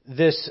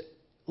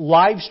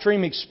live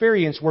stream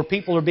experience where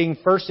people are being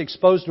first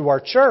exposed to our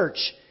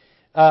church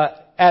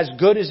as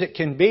good as it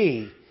can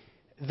be,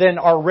 then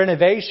our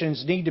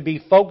renovations need to be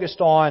focused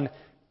on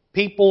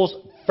people's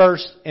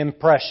first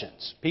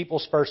impressions.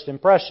 People's first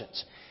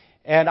impressions.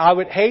 And I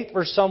would hate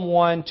for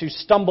someone to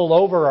stumble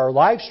over our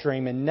live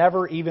stream and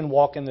never even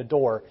walk in the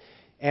door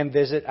and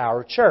visit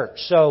our church.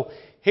 So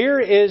here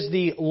is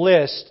the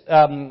list.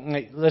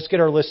 Let's get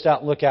our list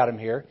out and look at them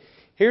here.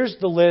 Here's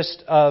the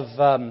list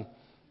of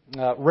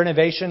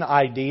renovation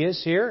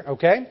ideas here,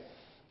 okay?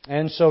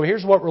 And so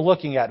here's what we're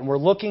looking at. And we're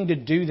looking to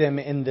do them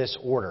in this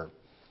order.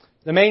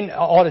 The main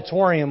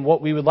auditorium,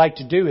 what we would like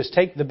to do is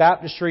take the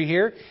baptistry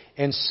here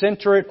and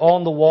center it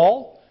on the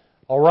wall.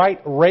 All right?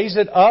 Raise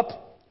it up,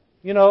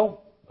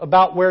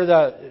 about where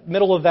the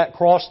middle of that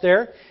cross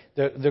there.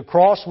 The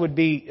cross would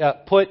be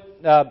put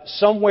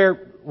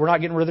somewhere. We're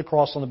not getting rid of the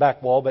cross on the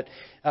back wall, but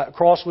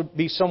cross would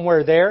be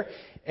somewhere there.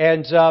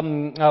 And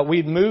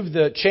we'd move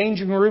the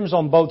changing rooms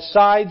on both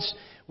sides.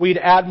 We'd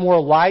add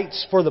more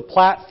lights for the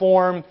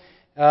platform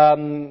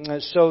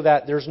so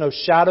that there's no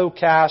shadow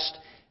cast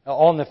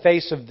on the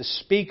face of the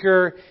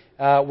speaker.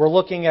 We're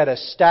looking at a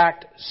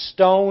stacked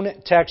stone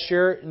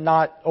texture,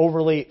 not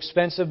overly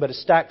expensive, but a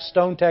stacked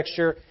stone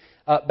texture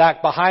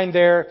back behind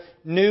there.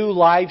 New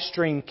live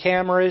stream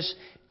cameras.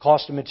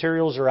 Cost of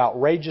materials are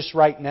outrageous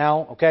right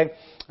now, okay?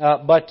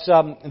 But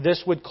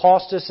this would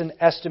cost us an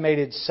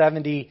estimated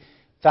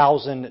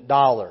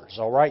 $70,000,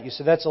 all right? You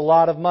said that's a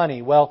lot of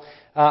money. Well,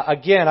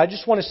 again, I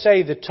just want to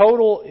say the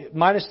total,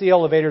 minus the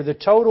elevator, the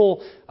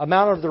total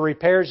amount of the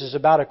repairs is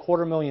about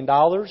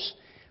 $250,000.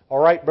 All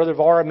right, Brother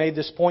Vara made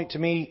this point to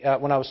me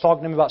when I was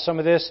talking to him about some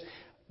of this.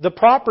 The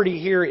property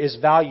here is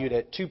valued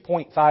at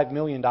 $2.5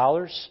 million.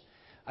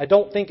 I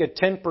don't think a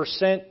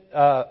 10%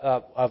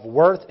 of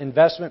worth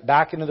investment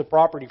back into the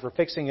property for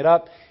fixing it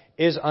up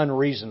is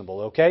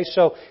unreasonable. Okay,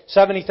 so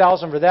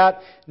 $70,000 for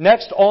that.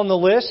 Next on the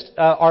list,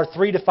 our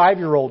 3 to 5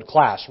 year old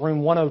class,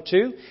 room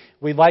 102.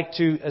 We'd like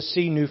to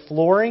see new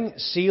flooring,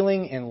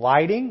 ceiling, and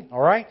lighting.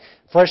 All right,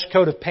 fresh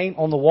coat of paint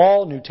on the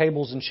wall, new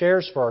tables and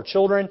chairs for our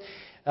children.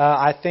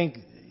 I think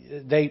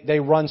they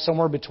run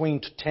somewhere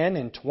between 10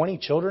 and 20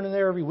 children in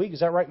there every week. Is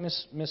that right,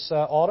 Miss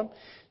Autumn?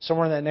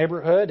 Somewhere in that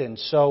neighborhood. And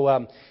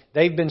so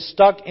they've been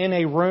stuck in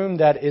a room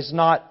that is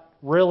not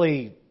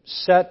really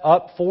set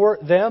up for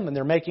them, and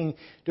they're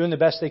doing the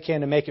best they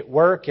can to make it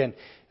work. And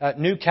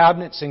new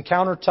cabinets and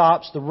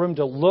countertops, the room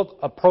to look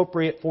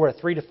appropriate for a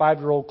 3 to 5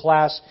 year old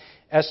class.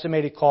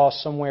 Estimated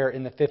cost somewhere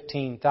in the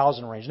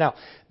 $15,000 range. Now,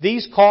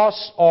 these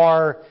costs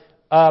are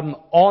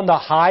on the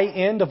high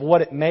end of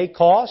what it may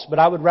cost, but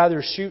I would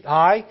rather shoot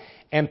high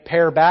and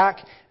pare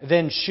back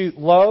than shoot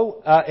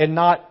low and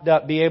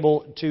not be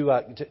able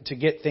to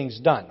get things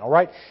done. All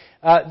right.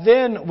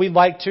 Then we'd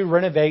like to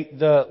renovate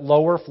the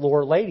lower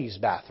floor ladies'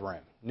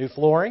 bathroom. New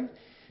flooring,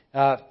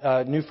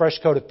 new fresh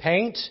coat of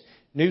paint,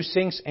 new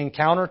sinks and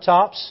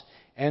countertops,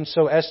 and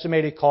so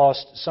estimated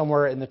cost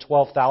somewhere in the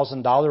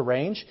 $12,000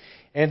 range.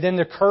 And then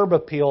the curb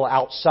appeal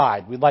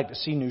outside. We'd like to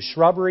see new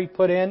shrubbery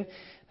put in.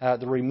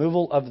 The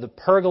removal of the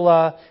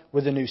pergola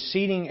with a new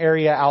seating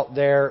area out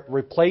there,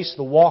 replace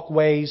the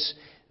walkways,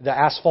 the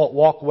asphalt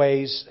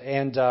walkways,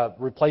 and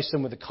replace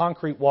them with a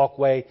concrete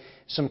walkway,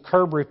 some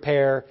curb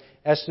repair.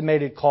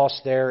 Estimated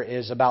cost there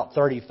is about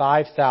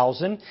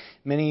 $35,000.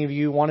 Many of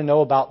you want to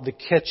know about the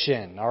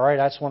kitchen. All right,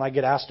 that's one I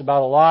get asked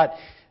about a lot.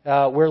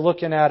 We're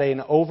looking at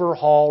an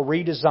overhaul,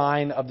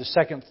 redesign of the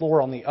second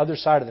floor on the other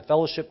side of the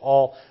fellowship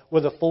hall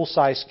with a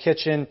full-size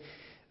kitchen.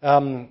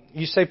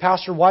 You say,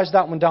 Pastor, why is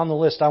that one down the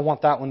list? I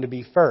want that one to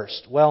be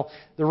first. Well,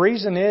 the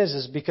reason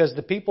is because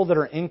the people that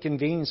are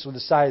inconvenienced with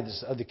the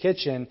size of the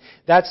kitchen,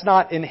 that's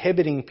not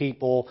inhibiting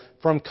people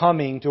from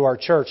coming to our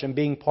church and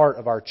being part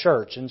of our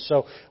church. And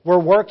so we're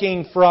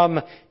working from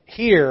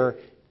here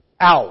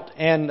out.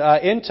 And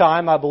in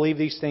time, I believe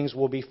these things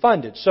will be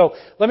funded. So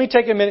let me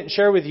take a minute and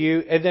share with you.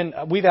 And then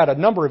we've had a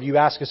number of you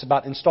ask us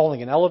about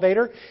installing an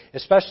elevator,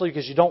 especially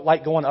because you don't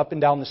like going up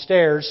and down the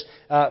stairs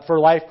for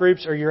life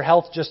groups, or your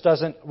health just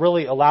doesn't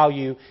really allow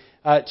you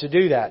to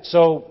do that.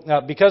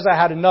 So because I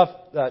had enough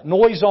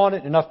noise on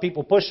it, enough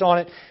people push on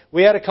it,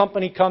 we had a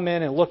company come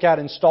in and look at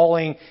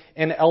installing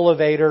an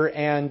elevator,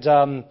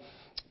 and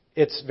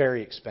it's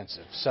very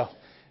expensive. So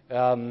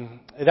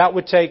that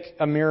would take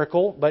a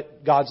miracle,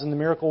 but God's in the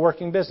miracle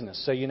working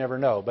business, so you never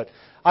know. But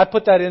I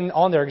put that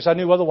on there because I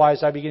knew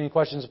otherwise I'd be getting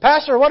questions.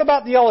 Pastor, what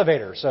about the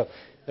elevator? So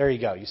there you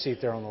go. You see it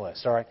there on the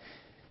list. All right.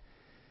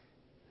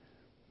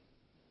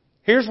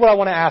 Here's what I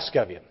want to ask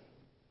of you.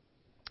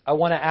 I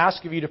want to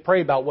ask of you to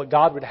pray about what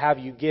God would have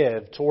you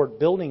give toward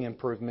building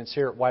improvements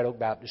here at White Oak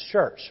Baptist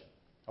Church.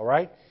 All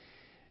right?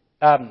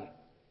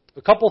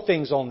 A couple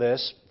things on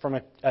this from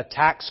a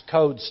tax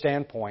code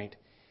standpoint.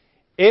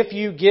 If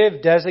you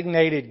give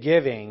designated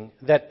giving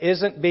that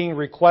isn't being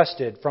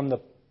requested from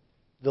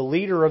the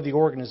leader of the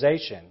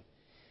organization,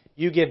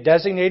 you give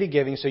designated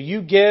giving, so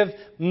you give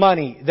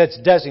money that's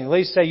designated.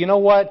 Let's say, you know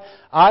what,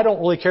 I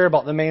don't really care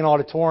about the main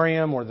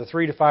auditorium or the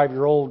 3 to 5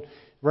 year old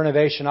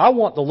renovation. I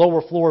want the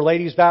lower floor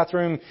ladies'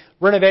 bathroom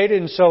renovated,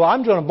 and so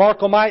I'm going to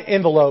mark on my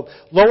envelope,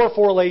 lower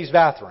floor ladies'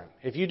 bathroom.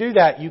 If you do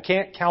that, you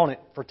can't count it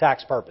for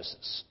tax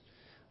purposes.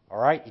 All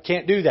right? You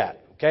can't do that.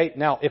 Okay?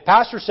 Now, if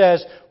pastor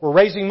says we're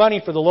raising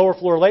money for the lower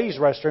floor ladies'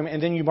 restroom,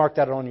 and then you mark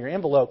that on your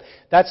envelope,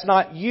 that's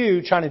not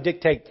you trying to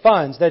dictate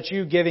funds. That's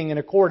you giving in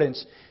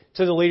accordance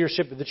to the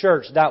leadership of the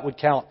church. That would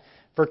count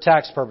for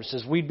tax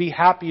purposes. We'd be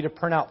happy to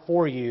print out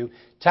for you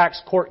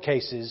tax court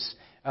cases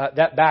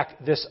that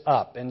back this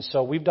up. And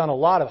so we've done a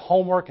lot of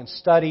homework and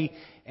study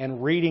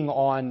and reading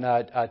on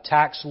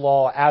tax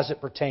law as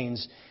it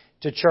pertains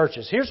to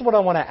churches. Here's what I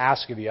want to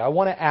ask of you. I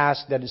want to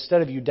ask that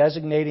instead of you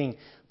designating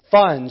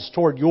funds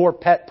toward your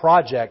pet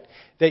project,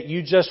 that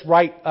you just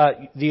write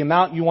the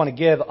amount you want to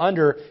give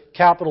under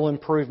capital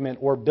improvement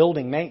or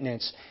building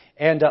maintenance,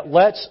 and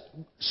let's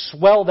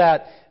swell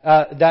that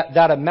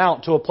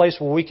amount to a place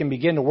where we can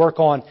begin to work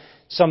on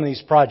some of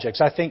these projects.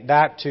 I think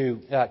back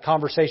to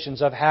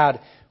conversations I've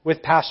had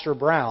with Pastor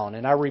Brown,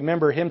 and I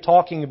remember him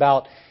talking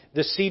about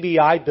the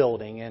CBI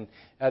building and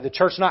the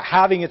church not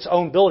having its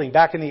own building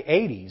back in the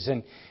 80s.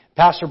 And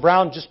Pastor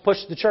Brown just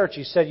pushed the church.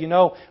 He said,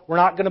 we're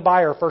not going to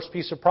buy our first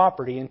piece of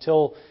property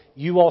until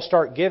you all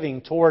start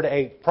giving toward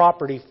a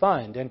property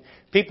fund. And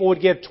people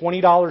would give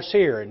 $20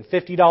 here and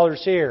 $50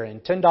 here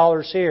and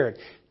 $10 here and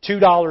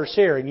 $2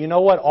 here. And you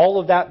know what? All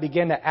of that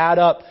began to add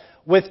up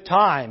with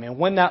time. And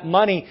when that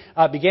money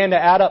began to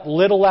add up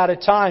little at a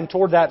time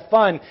toward that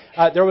fund,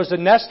 there was a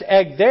nest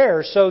egg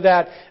there so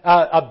that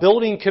a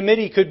building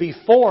committee could be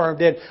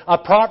formed and a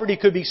property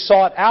could be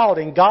sought out.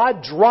 And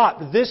God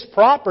dropped this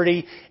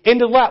property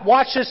into lap.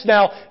 Watch this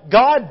now.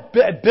 God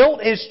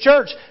built His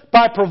church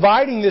by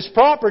providing this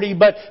property,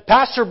 but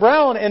Pastor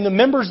Brown and the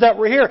members that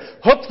were here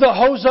hooked the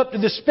hose up to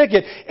the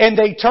spigot, and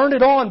they turned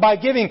it on by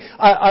giving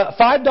a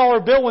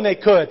 $5 bill when they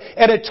could,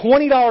 and a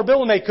 $20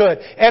 bill when they could,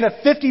 and a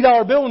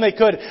 $50 bill when they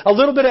could, a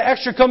little bit of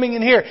extra coming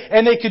in here,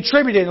 and they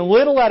contributed. And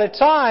little at a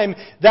time,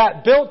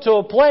 that built to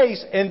a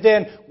place, and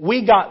then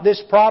we got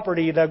this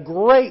property at a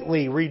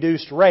greatly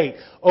reduced rate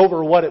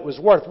over what it was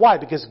worth. Why?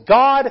 Because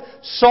God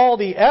saw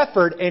the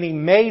effort and He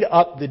made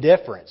up the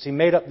difference. He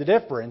made up the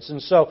difference.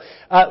 And so,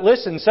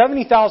 listen,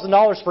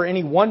 $70,000 for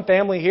any one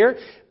family here,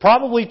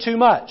 probably too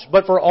much.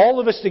 But for all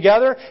of us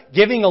together,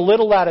 giving a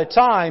little at a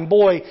time,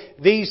 boy,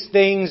 these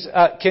things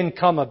can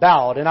come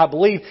about. And I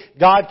believe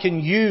God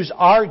can use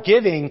our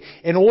giving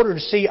in order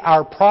to see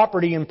our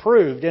property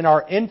improved and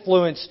our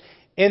influence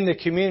in the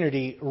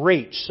community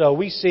reached. So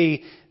we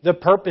see the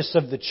purpose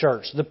of the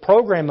church, the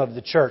program of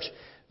the church,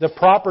 the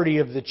property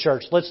of the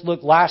church. Let's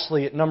look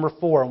lastly at number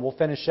 4, and we'll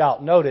finish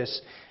out.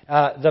 Notice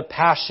the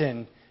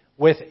passion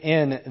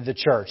within the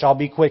church. I'll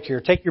be quick here.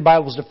 Take your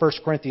Bibles to 1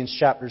 Corinthians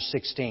chapter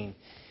 16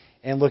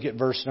 and look at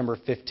verse number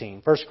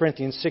 15. 1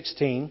 Corinthians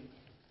 16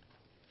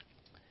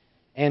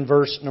 and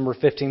verse number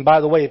 15.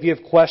 By the way, if you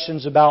have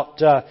questions about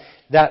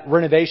that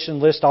renovation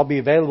list, I'll be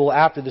available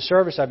after the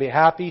service. I'd be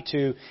happy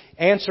to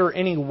answer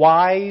any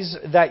whys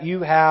that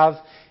you have,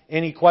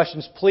 any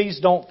questions. Please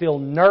don't feel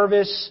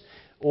nervous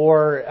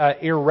or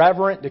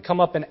irreverent to come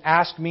up and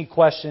ask me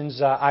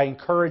questions. I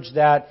encourage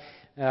that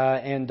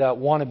and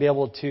want to be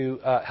able to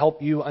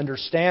help you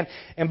understand.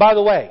 And by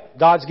the way,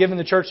 God's given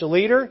the church a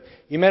leader.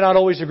 You may not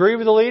always agree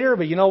with the leader,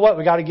 but you know what?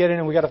 We got to get in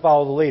and we got to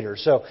follow the leader.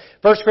 So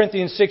 1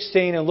 Corinthians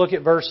 16 and look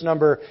at verse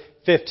number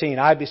 15.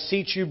 I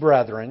beseech you,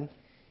 brethren,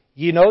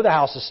 you know the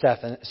house of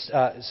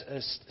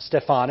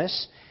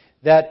Stephanas,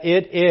 that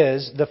it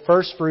is the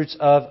first fruits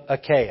of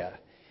Achaia.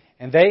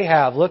 And they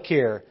have, look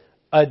here,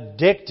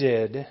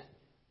 addicted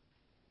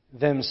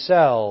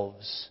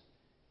themselves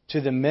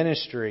to the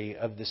ministry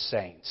of the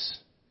saints.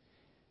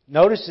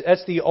 Notice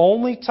that's the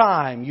only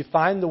time you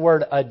find the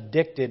word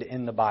addicted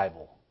in the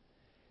Bible.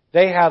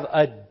 They have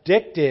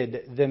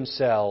addicted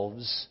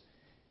themselves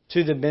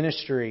to the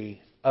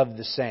ministry of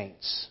the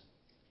saints.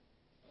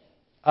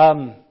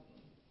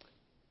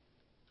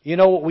 You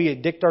know what we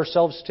addict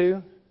ourselves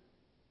to?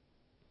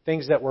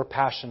 Things that we're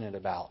passionate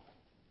about.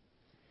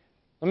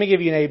 Let me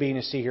give you an A, B, and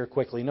a C here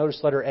quickly. Notice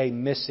letter A,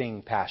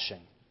 missing passion.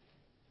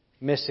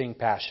 Missing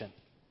passion.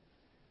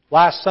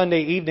 Last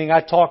Sunday evening,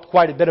 I talked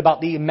quite a bit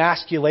about the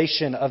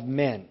emasculation of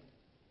men.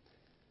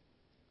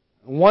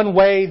 One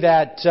way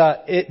that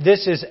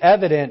this is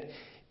evident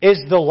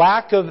is the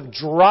lack of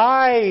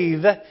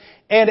drive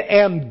and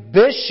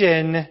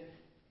ambition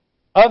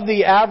of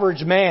the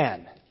average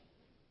man.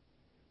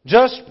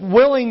 Just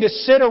willing to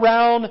sit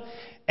around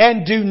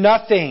and do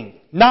nothing.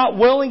 Not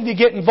willing to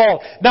get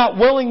involved. Not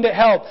willing to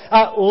help.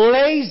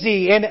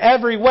 Lazy in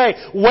every way.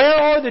 Where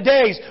are the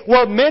days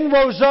where men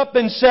rose up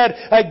and said,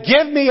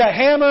 give me a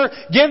hammer,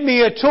 give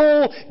me a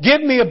tool, give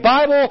me a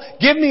Bible,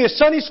 give me a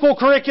Sunday school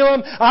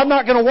curriculum. I'm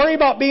not going to worry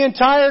about being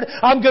tired.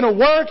 I'm going to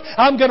work.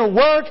 I'm going to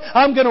work.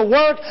 I'm going to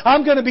work.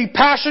 I'm going to be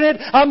passionate.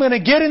 I'm going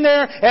to get in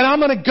there and I'm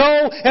going to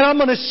go and I'm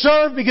going to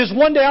serve because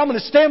one day I'm going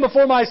to stand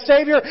before my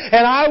Savior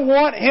and I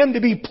want Him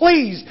to be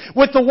pleased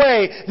with the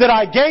way that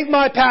I gave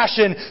my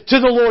passion to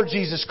the Lord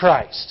Jesus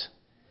Christ.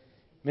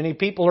 Many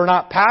people are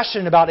not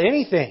passionate about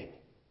anything.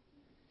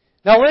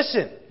 Now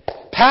listen,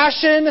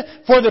 passion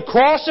for the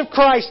cross of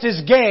Christ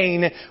is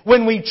gain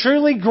when we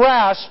truly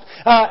grasp,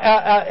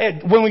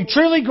 and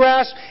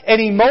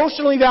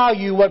emotionally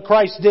value what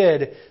Christ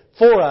did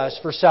for us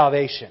for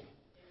salvation.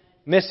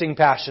 Missing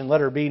passion,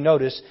 letter B,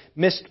 notice,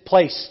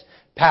 misplaced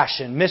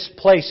passion.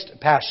 Misplaced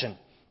passion.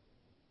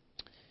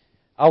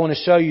 I want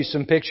to show you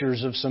some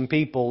pictures of some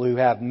people who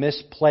have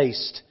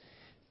misplaced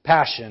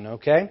passion,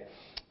 okay?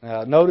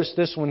 Notice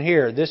this one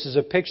here. This is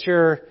a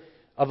picture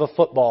of a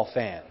football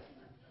fan.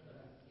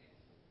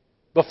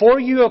 Before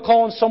you are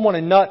calling someone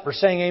a nut for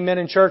saying amen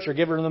in church or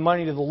giving the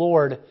money to the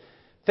Lord,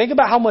 think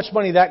about how much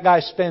money that guy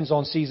spends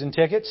on season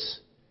tickets.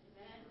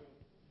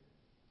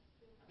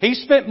 He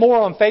spent more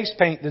on face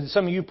paint than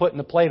some of you put in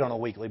the plate on a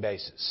weekly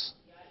basis.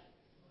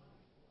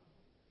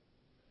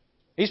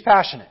 He's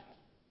passionate.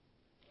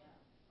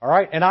 All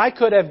right? And I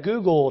could have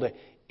Googled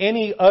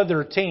any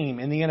other team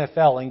in the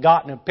NFL and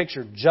gotten a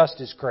picture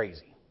just as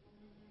crazy.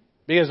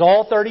 Because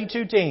all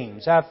 32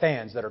 teams have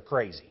fans that are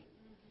crazy.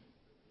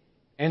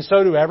 And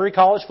so do every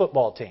college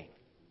football team.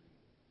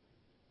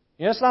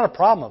 You know, it's not a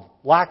problem of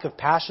lack of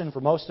passion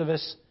for most of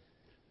us.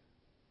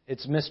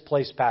 It's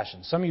misplaced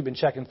passion. Some of you have been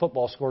checking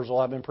football scores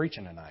while I've been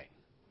preaching tonight.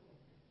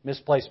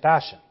 Misplaced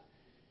passion.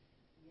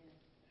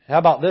 How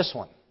about this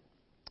one?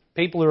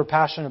 People who are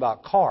passionate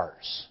about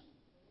cars.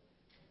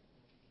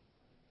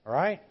 All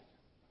right?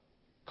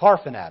 Car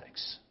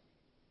fanatics.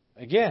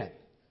 Again.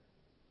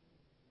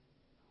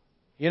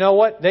 You know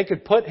what? They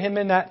could put him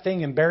in that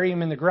thing and bury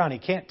him in the ground. He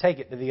can't take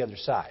it to the other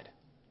side.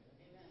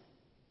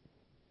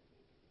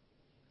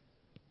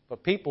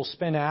 But people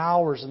spend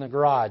hours in the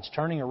garage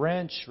turning a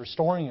wrench,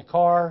 restoring a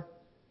car.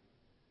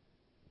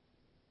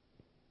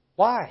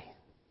 Why?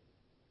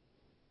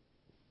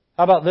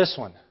 How about this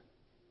one?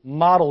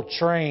 Model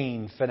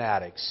train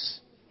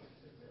fanatics.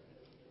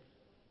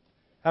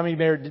 How many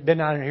have been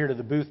down here to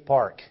the Booth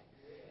Park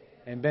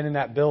and been in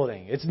that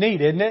building? It's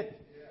neat, isn't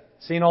it?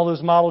 Seen all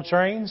those model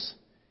trains?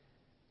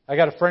 I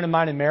got a friend of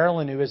mine in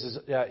Maryland who is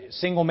a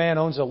single man,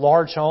 owns a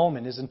large home,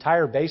 and his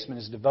entire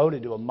basement is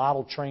devoted to a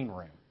model train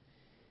room.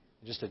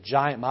 Just a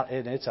giant model,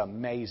 and it's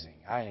amazing.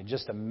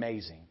 Just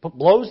amazing.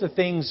 Blows the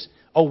things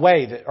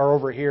away that are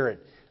over here at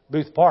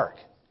Booth Park.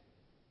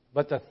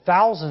 But the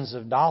thousands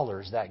of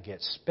dollars that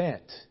get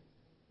spent,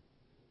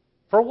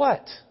 for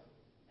what?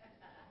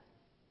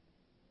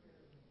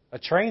 A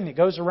train that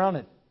goes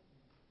around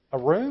a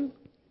room?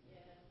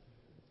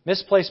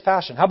 Misplaced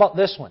passion. How about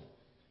this one?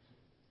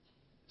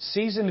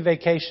 Seasoned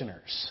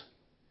vacationers.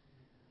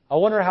 I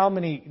wonder how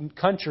many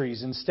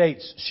countries and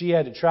states she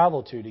had to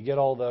travel to get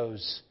all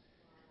those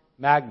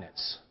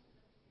magnets.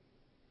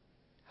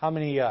 How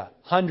many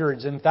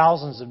hundreds and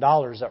thousands of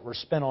dollars that were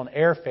spent on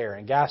airfare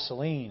and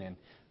gasoline and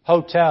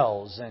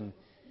hotels and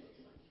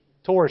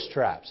tourist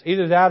traps.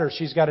 Either that or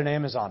she's got an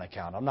Amazon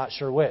account. I'm not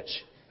sure which.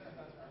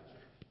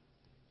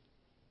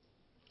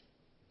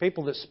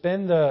 People that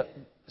spend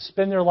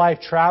their life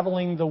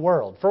traveling the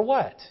world. For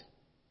what?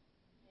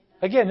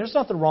 Again, there's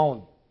nothing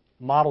wrong with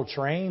model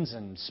trains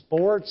and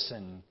sports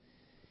and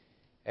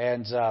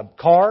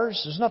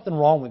cars. There's nothing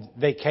wrong with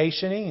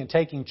vacationing and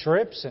taking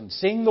trips and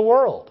seeing the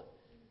world.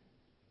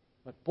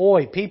 But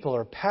boy, people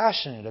are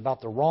passionate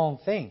about the wrong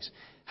things.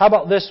 How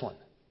about this one?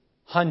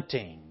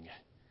 Hunting.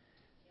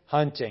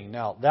 Hunting.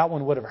 Now, that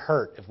one would have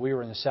hurt if we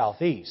were in the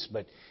southeast,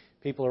 but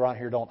people around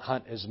here don't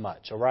hunt as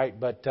much, all right?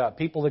 But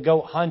people that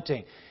go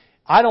hunting.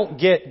 I don't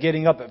get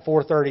getting up at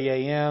 4:30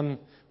 a.m.,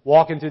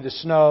 walking through the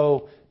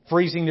snow,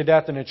 freezing to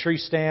death in a tree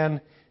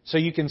stand, so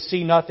you can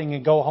see nothing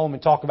and go home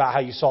and talk about how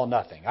you saw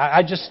nothing.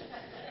 I just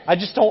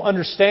don't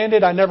understand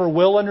it. I never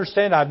will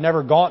understand. I've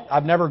never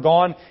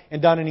gone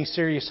and done any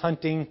serious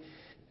hunting,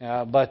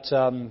 but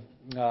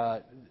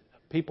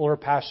people are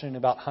passionate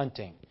about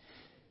hunting.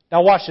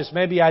 Now watch this.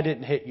 Maybe I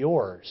didn't hit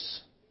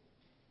yours,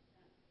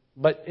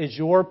 but is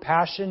your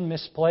passion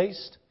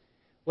misplaced?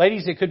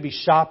 Ladies, it could be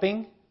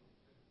shopping.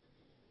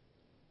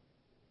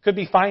 Could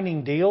be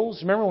finding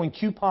deals. Remember when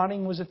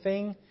couponing was a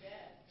thing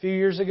a few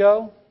years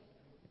ago?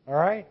 All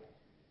right.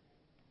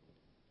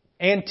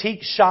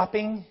 Antique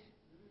shopping.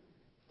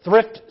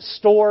 Thrift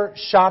store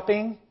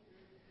shopping.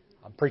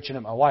 I'm preaching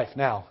at my wife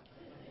now.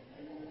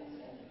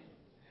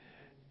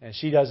 And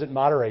she does it in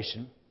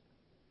moderation.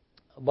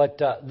 But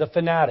the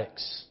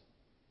fanatics.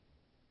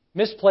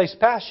 Misplaced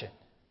passion.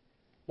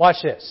 Watch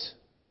this.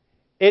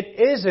 It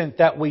isn't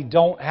that we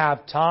don't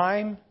have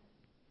time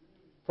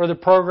for the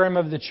program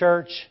of the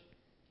church.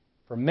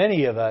 For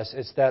many of us,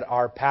 it's that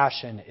our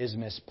passion is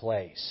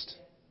misplaced.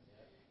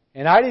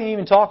 And I didn't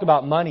even talk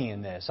about money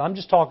in this. I'm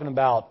just talking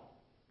about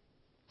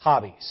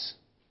hobbies.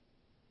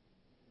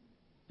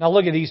 Now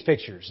look at these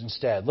pictures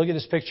instead. Look at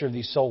this picture of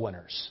these soul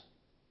winners.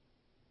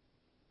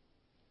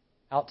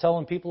 Out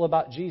telling people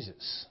about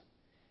Jesus.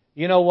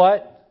 You know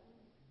what?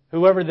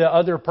 Whoever the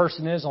other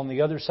person is on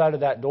the other side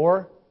of that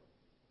door,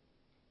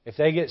 if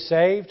they get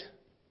saved,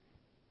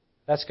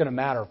 that's going to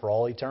matter for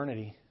all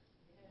eternity.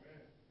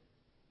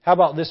 How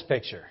about this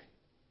picture?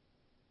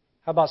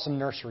 How about some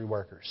nursery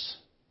workers?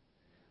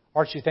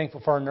 Aren't you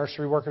thankful for our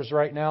nursery workers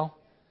right now?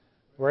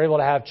 We're able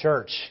to have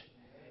church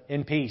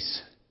in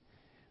peace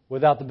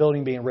without the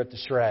building being ripped to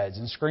shreds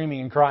and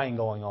screaming and crying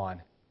going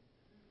on.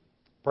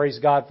 Praise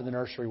God for the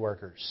nursery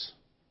workers.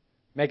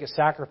 Make a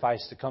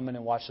sacrifice to come in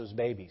and watch those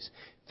babies.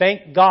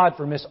 Thank God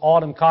for Miss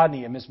Autumn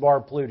Codney and Miss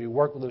Barb Pluto who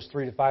work with those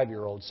 3 to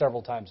 5-year-olds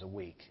several times a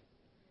week.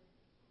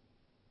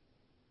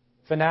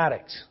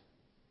 Fanatics.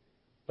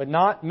 But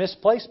not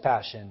misplaced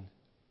passion,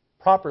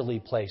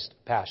 properly placed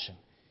passion.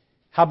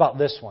 How about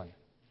this one?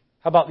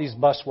 How about these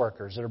bus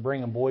workers that are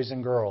bringing boys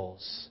and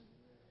girls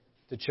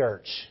to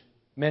church,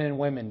 men and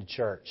women to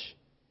church?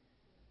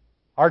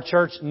 Our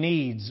church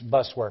needs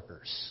bus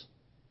workers.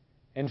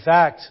 In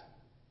fact,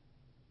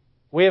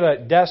 we have a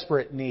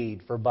desperate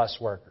need for bus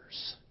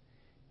workers.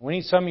 We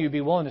need some of you to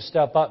be willing to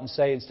step up and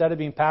say, instead of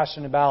being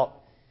passionate about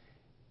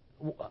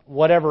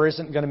whatever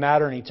isn't going to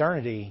matter in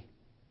eternity,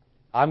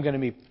 I'm going to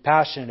be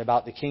passionate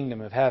about the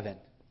kingdom of heaven.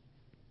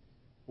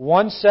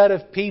 One set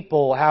of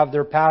people have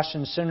their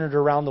passion centered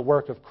around the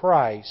work of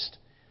Christ,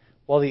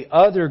 while the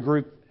other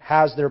group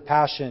has their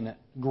passion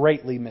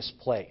greatly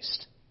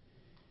misplaced.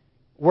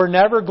 We're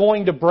never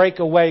going to break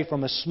away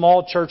from a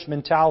small church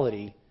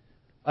mentality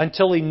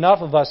until enough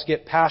of us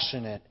get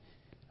passionate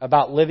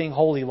about living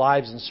holy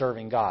lives and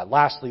serving God.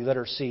 Lastly,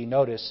 letter C,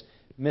 notice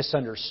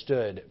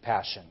misunderstood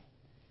passion.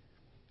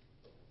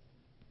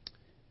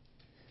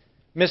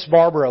 Miss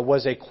Barbara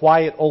was a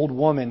quiet old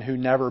woman who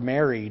never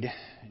married.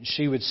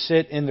 She would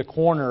sit in the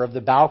corner of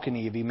the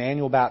balcony of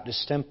Emmanuel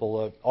Baptist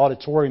Temple, an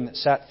auditorium that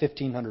sat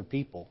 1,500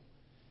 people.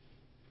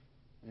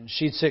 And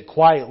she'd sit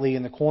quietly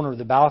in the corner of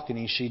the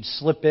balcony. She'd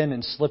slip in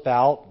and slip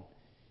out,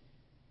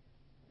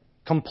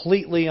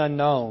 completely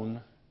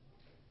unknown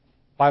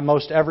by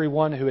most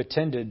everyone who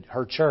attended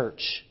her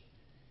church.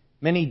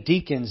 Many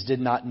deacons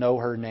did not know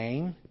her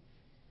name.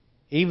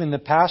 Even the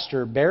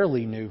pastor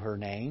barely knew her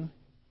name.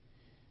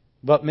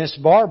 But Miss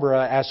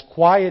Barbara, as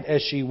quiet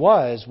as she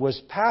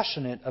was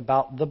passionate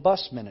about the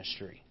bus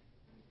ministry.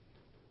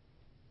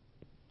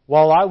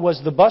 While I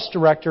was the bus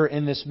director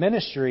in this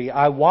ministry,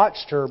 I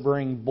watched her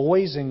bring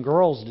boys and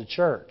girls to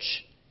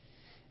church.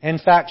 In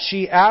fact,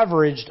 she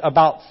averaged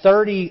about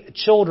 30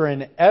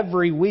 children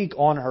every week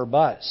on her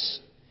bus.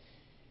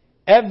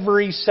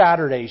 Every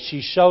Saturday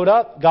she showed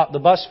up, got the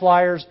bus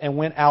flyers, and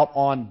went out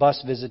on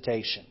bus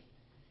visitation.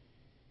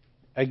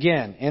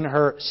 Again, in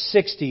her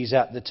 60s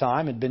at the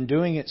time, had been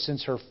doing it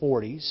since her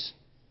 40s.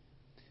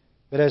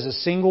 But as a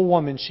single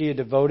woman, she had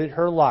devoted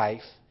her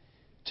life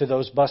to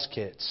those bus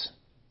kids.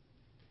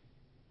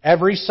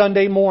 Every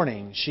Sunday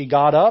morning, she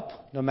got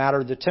up, no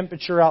matter the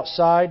temperature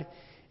outside,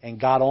 and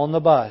got on the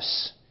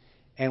bus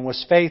and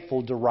was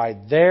faithful to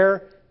ride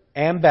there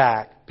and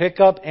back, pick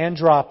up and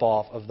drop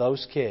off of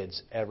those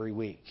kids every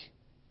week.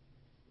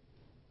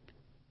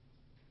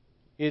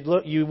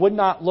 You would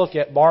not look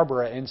at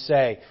Barbara and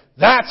say,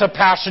 that's a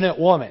passionate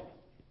woman.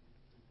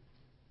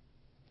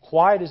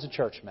 Quiet as a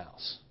church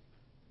mouse.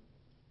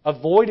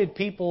 Avoided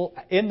people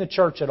in the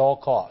church at all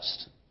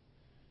costs.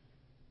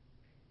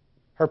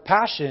 Her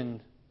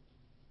passion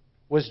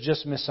was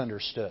just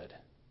misunderstood.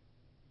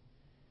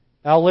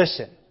 Now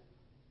listen,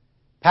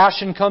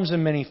 passion comes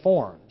in many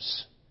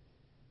forms,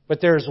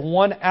 but there is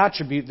one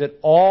attribute that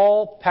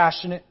all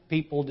passionate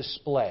people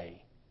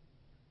display,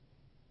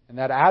 and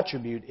that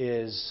attribute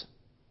is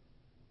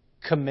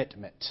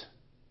commitment.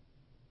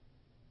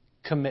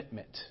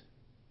 Commitment.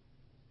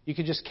 You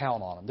can just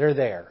count on them. They're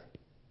there.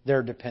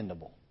 They're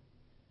dependable.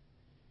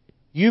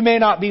 You may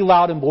not be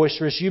loud and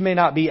boisterous. You may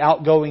not be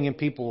outgoing and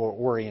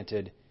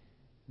people-oriented.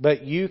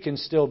 But you can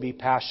still be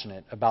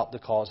passionate about the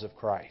cause of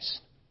Christ.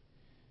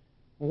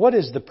 What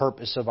is the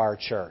purpose of our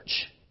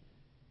church?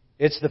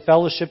 It's the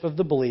fellowship of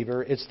the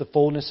believer. It's the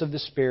fullness of the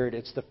Spirit.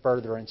 It's the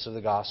furtherance of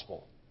the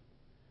gospel.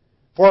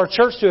 For our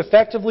church to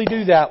effectively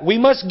do that, we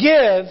must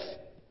give,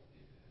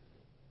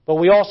 but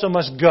we also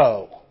must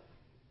go. I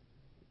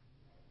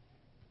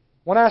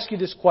want to ask you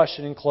this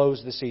question and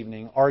close this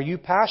evening. Are you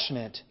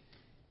passionate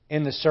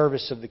in the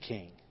service of the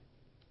King?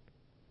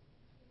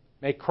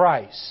 May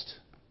Christ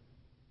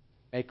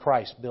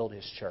build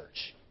His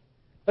church.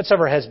 Let's have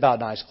our heads bowed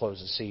and eyes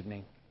closed this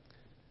evening.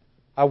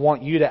 I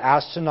want you to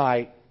ask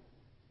tonight,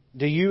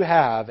 do you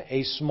have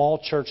a small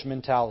church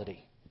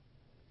mentality?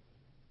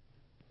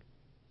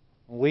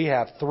 We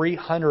have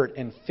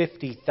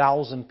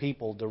 350,000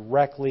 people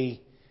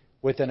directly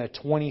within a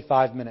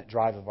 25-minute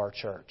drive of our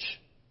church.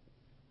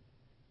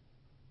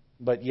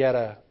 But yet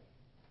a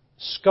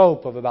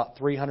scope of about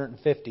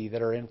 350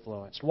 that are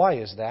influenced. Why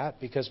is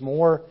that? Because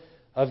more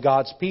of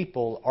God's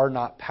people are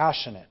not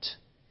passionate.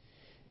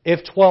 If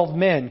 12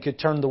 men could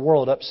turn the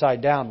world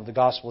upside down with the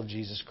gospel of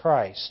Jesus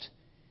Christ,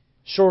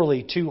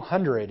 surely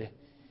 200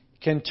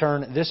 can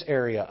turn this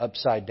area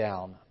upside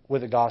down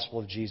with the gospel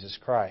of Jesus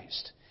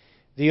Christ.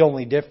 The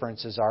only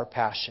difference is our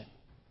passion.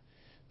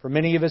 For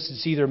many of us,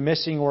 it's either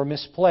missing or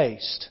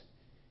misplaced.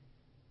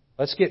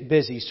 Let's get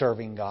busy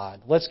serving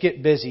God. Let's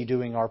get busy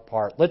doing our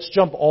part. Let's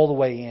jump all the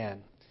way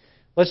in.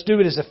 Let's do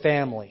it as a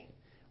family.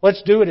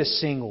 Let's do it as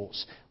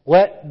singles.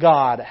 Let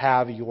God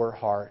have your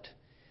heart.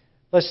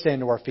 Let's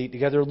stand to our feet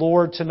together.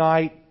 Lord,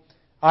 tonight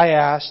I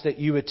ask that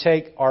you would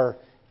take our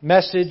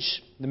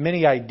message, the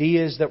many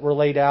ideas that were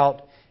laid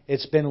out.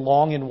 It's been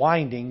long and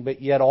winding,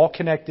 but yet all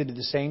connected to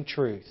the same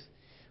truth.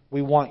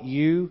 We want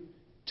you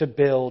to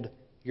build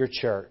your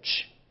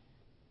church.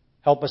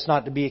 Help us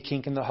not to be a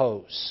kink in the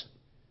hose.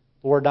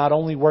 Lord, not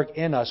only work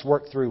in us,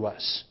 work through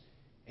us.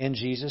 In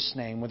Jesus'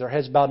 name, with our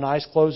heads bowed and eyes closed.